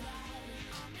music is loud and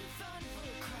I'm in front of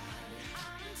a crowd,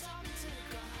 I'm talking to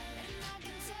God, and I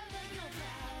can tell that you're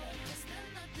proud. 'Cause then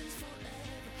nothing's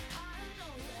forever. I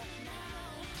know that now.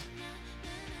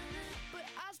 But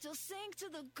I still sink to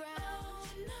the ground. Oh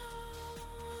no,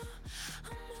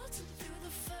 I'm melting through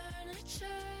the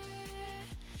furniture.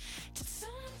 Did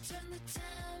someone turn the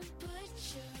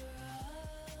temperature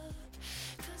up?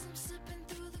 'Cause I'm slipping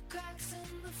through the cracks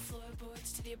in the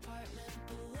floorboards to the apartment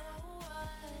below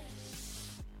us.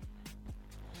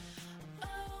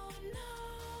 Oh no,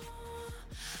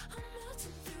 I'm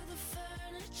melting through the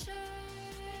furniture.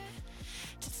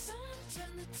 Did someone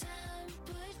turn the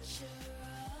temperature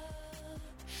up?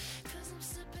 'Cause I'm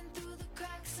slipping through the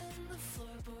cracks in the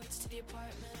floorboards to the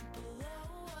apartment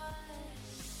below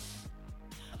us.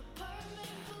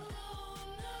 Apartment below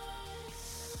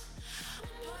us.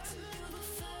 I'm melting through the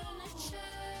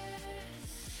furniture.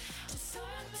 Did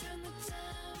someone turn the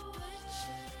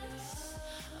temperature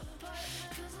up?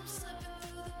 'Cause I'm slipping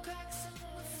through the cracks in the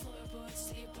floorboards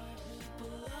to the apartment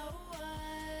below us.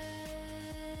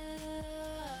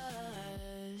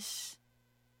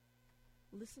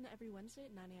 Listen every Wednesday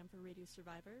at 9 a.m. for Radio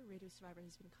Survivor. Radio Survivor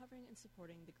has been covering and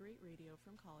supporting the great radio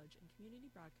from college and community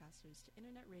broadcasters to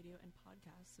internet radio and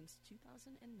podcasts since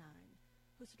 2009.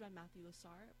 Hosted by Matthew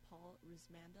Lasar, Paul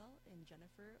Rismandel, and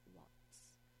Jennifer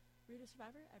Watts. Radio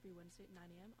Survivor every Wednesday at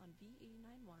 9 a.m. on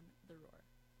V89.1 The Roar.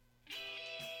 Yeah.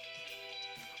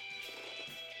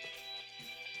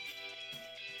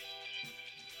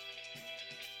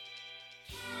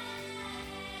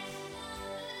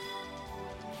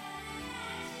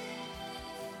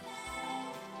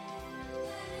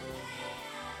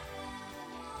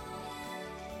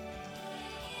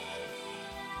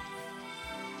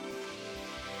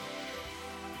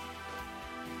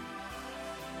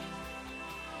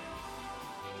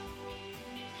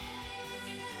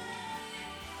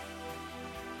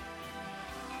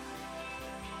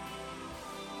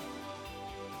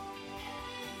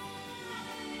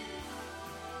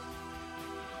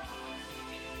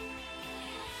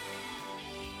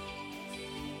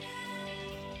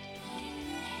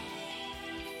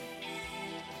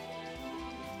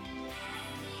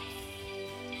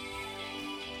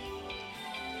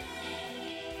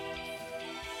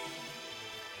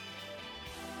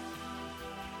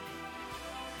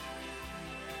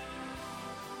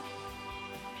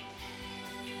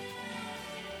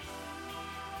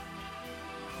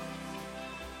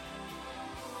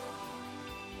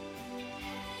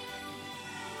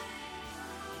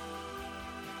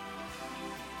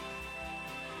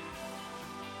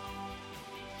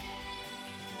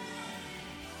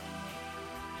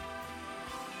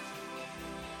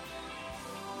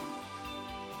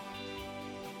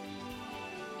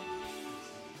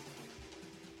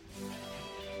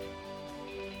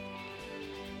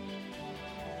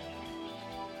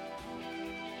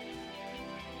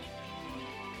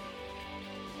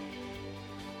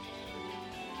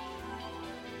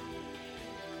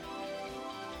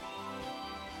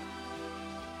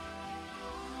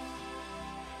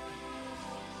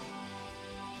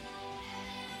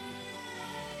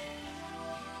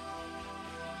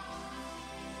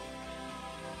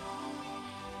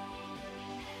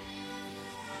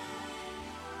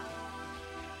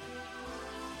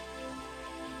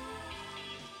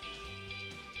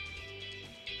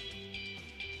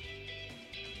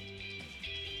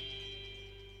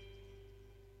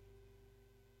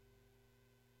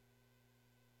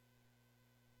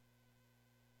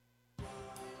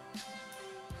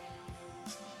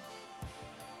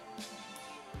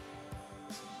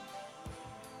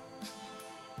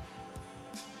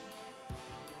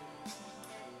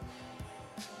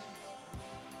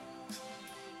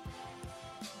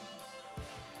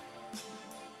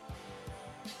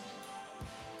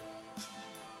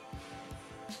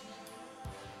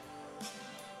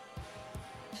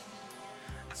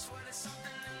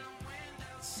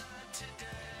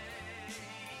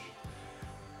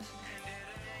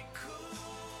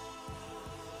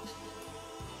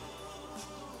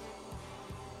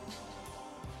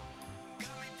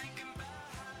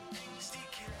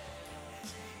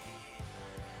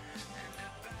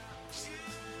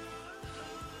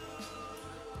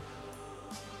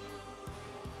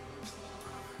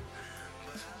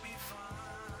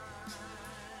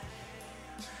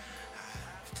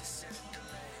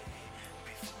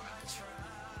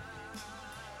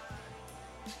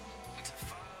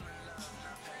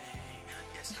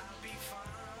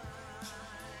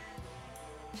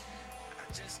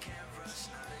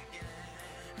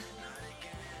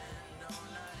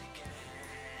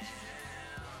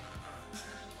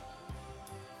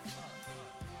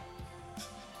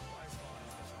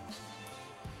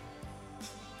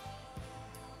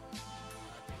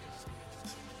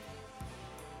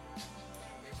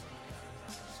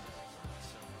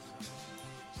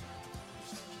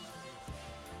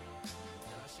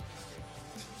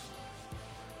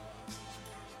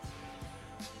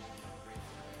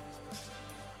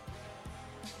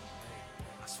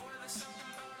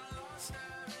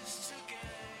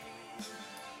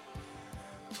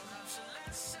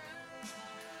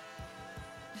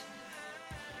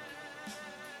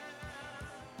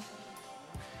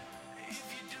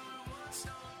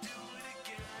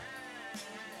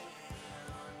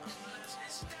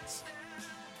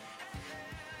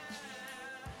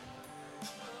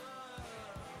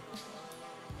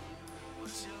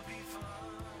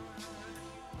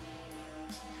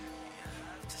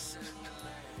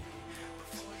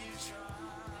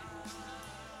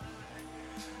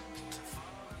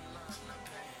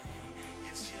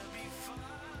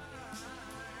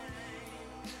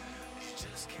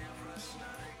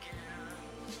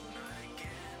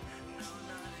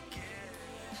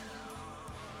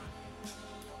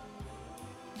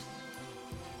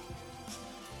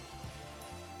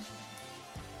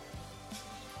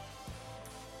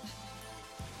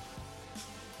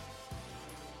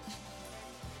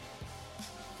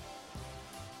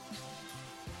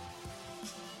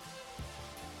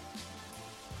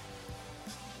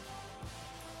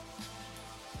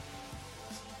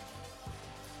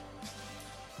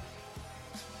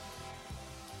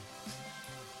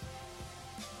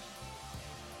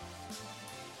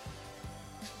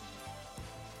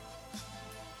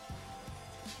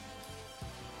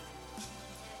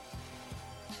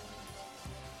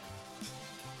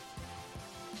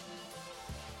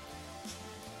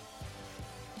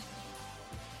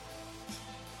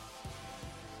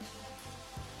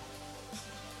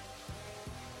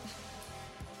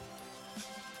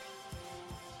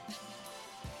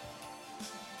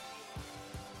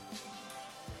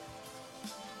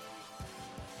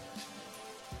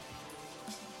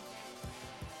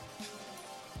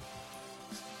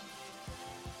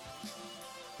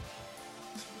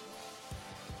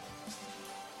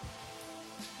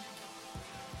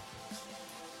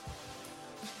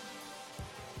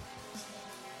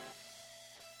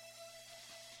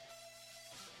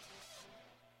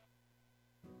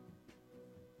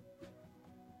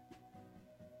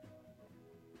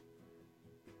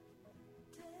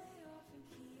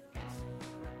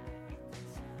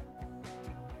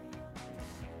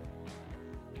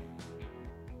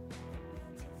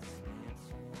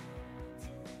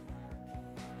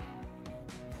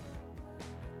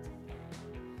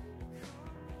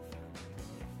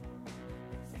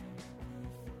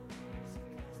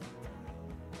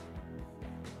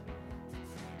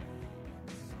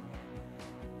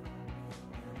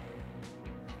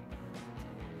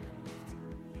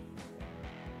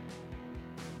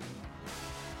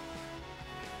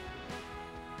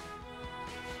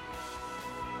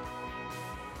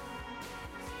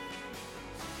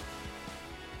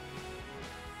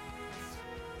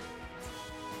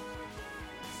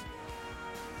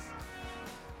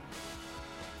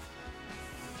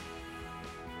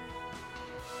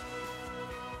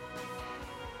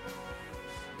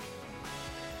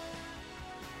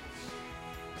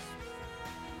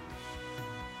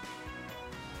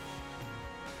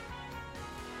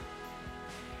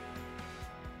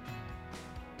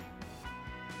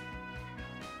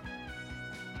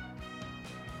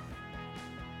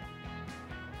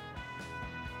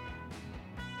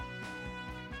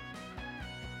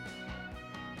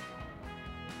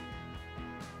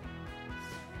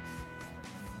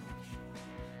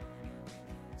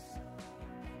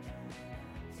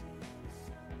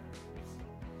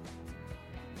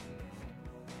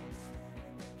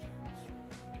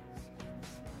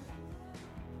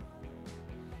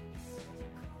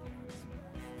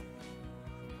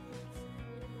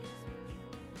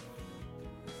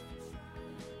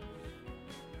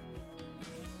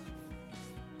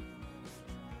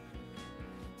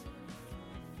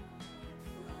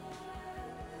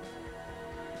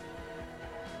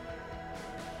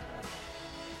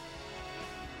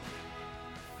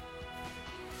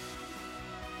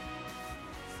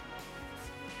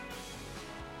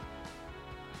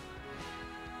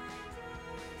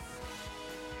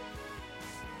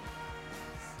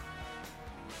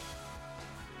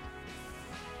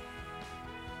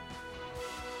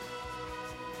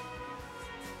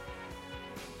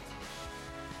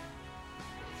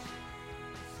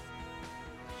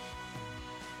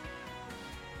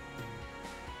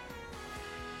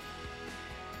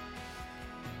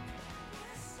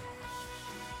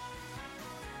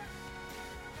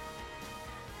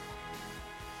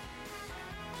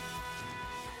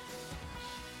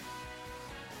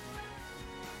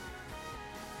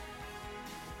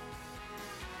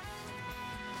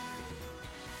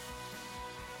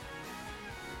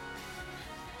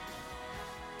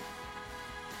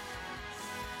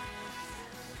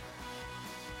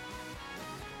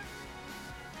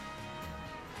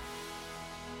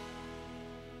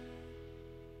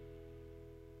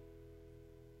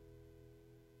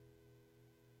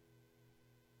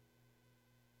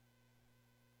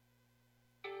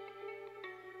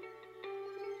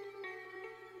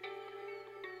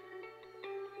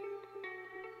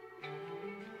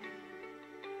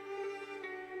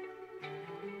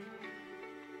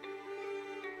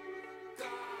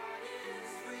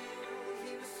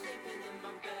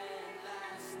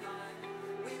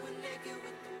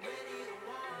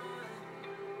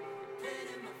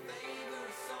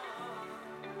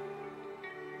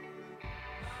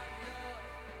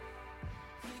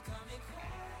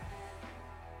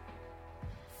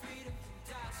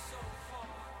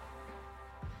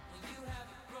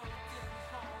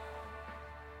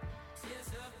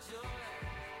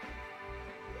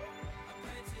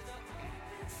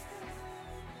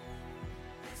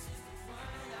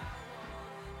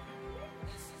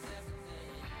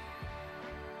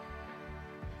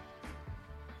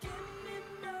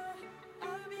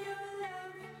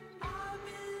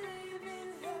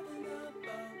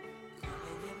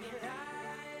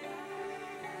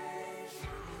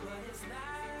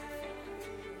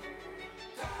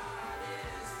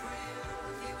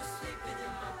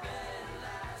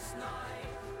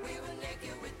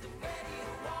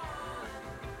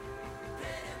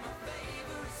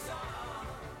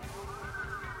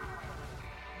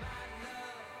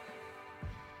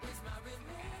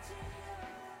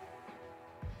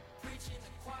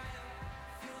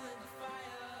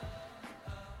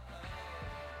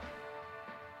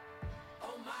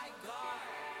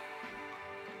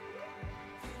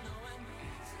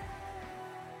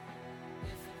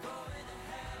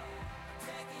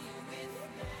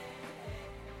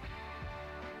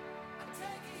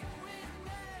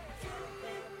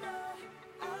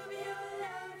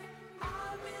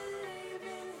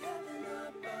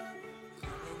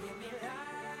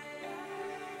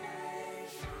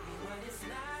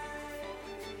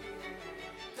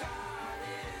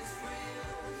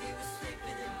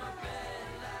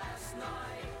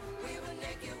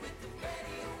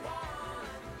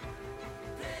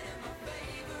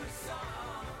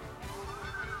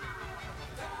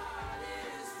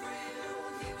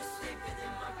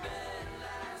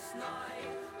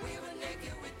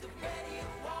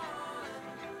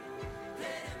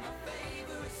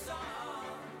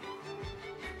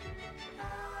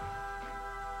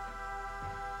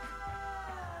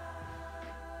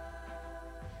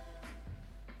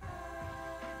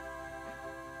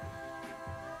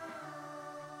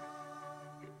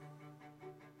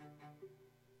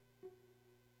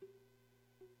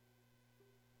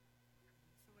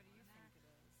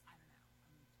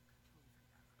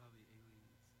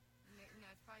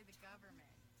 by the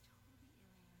government. Totally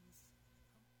aliens.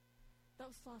 That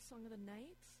was the last song of the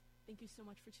night. Thank you so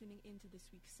much for tuning in to this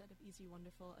week's set of Easy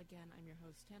Wonderful. Again, I'm your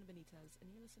host, Tana Benitez, and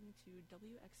you're listening to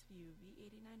WXVU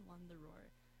V89.1 The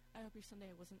Roar. I hope your Sunday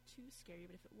wasn't too scary,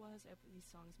 but if it was, I hope these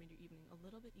songs made your evening a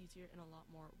little bit easier and a lot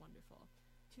more wonderful.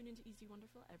 Tune into Easy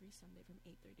Wonderful every Sunday from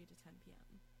 8:30 to 10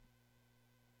 p.m.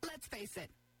 Let's face it,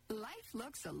 life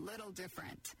looks a little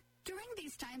different. During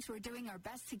these times, we're doing our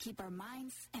best to keep our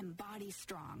minds and bodies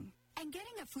strong. And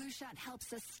getting a flu shot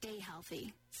helps us stay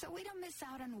healthy, so we don't miss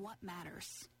out on what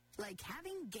matters. Like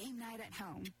having game night at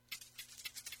home.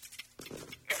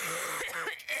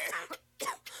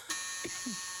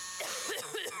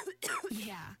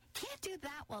 Yeah, can't do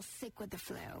that while sick with the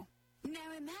flu.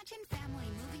 Now imagine family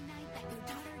movie night that your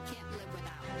daughter can't live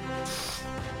without.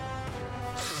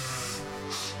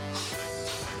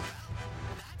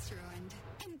 Well, that's ruined.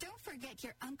 And don't forget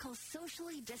your uncle's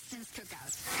socially distanced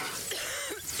cookout.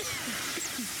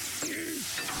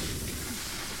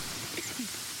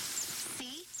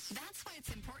 See? That's why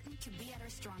it's important to be at our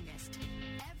strongest.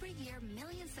 Every year,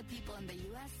 millions of people in the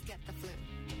U.S. get the flu.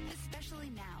 Especially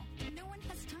now. No one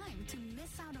has time to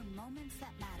miss out on moments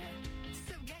that matter.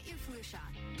 So get your flu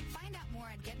shot. Find out more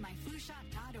at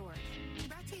getmyflushot.org.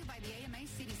 Brought to you by the AMA,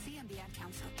 CDC, and the Ad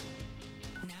Council.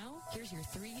 Now, here's your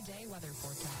 3-day weather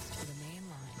forecast for the main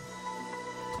line.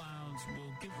 Clouds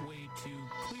will give way to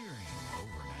clearing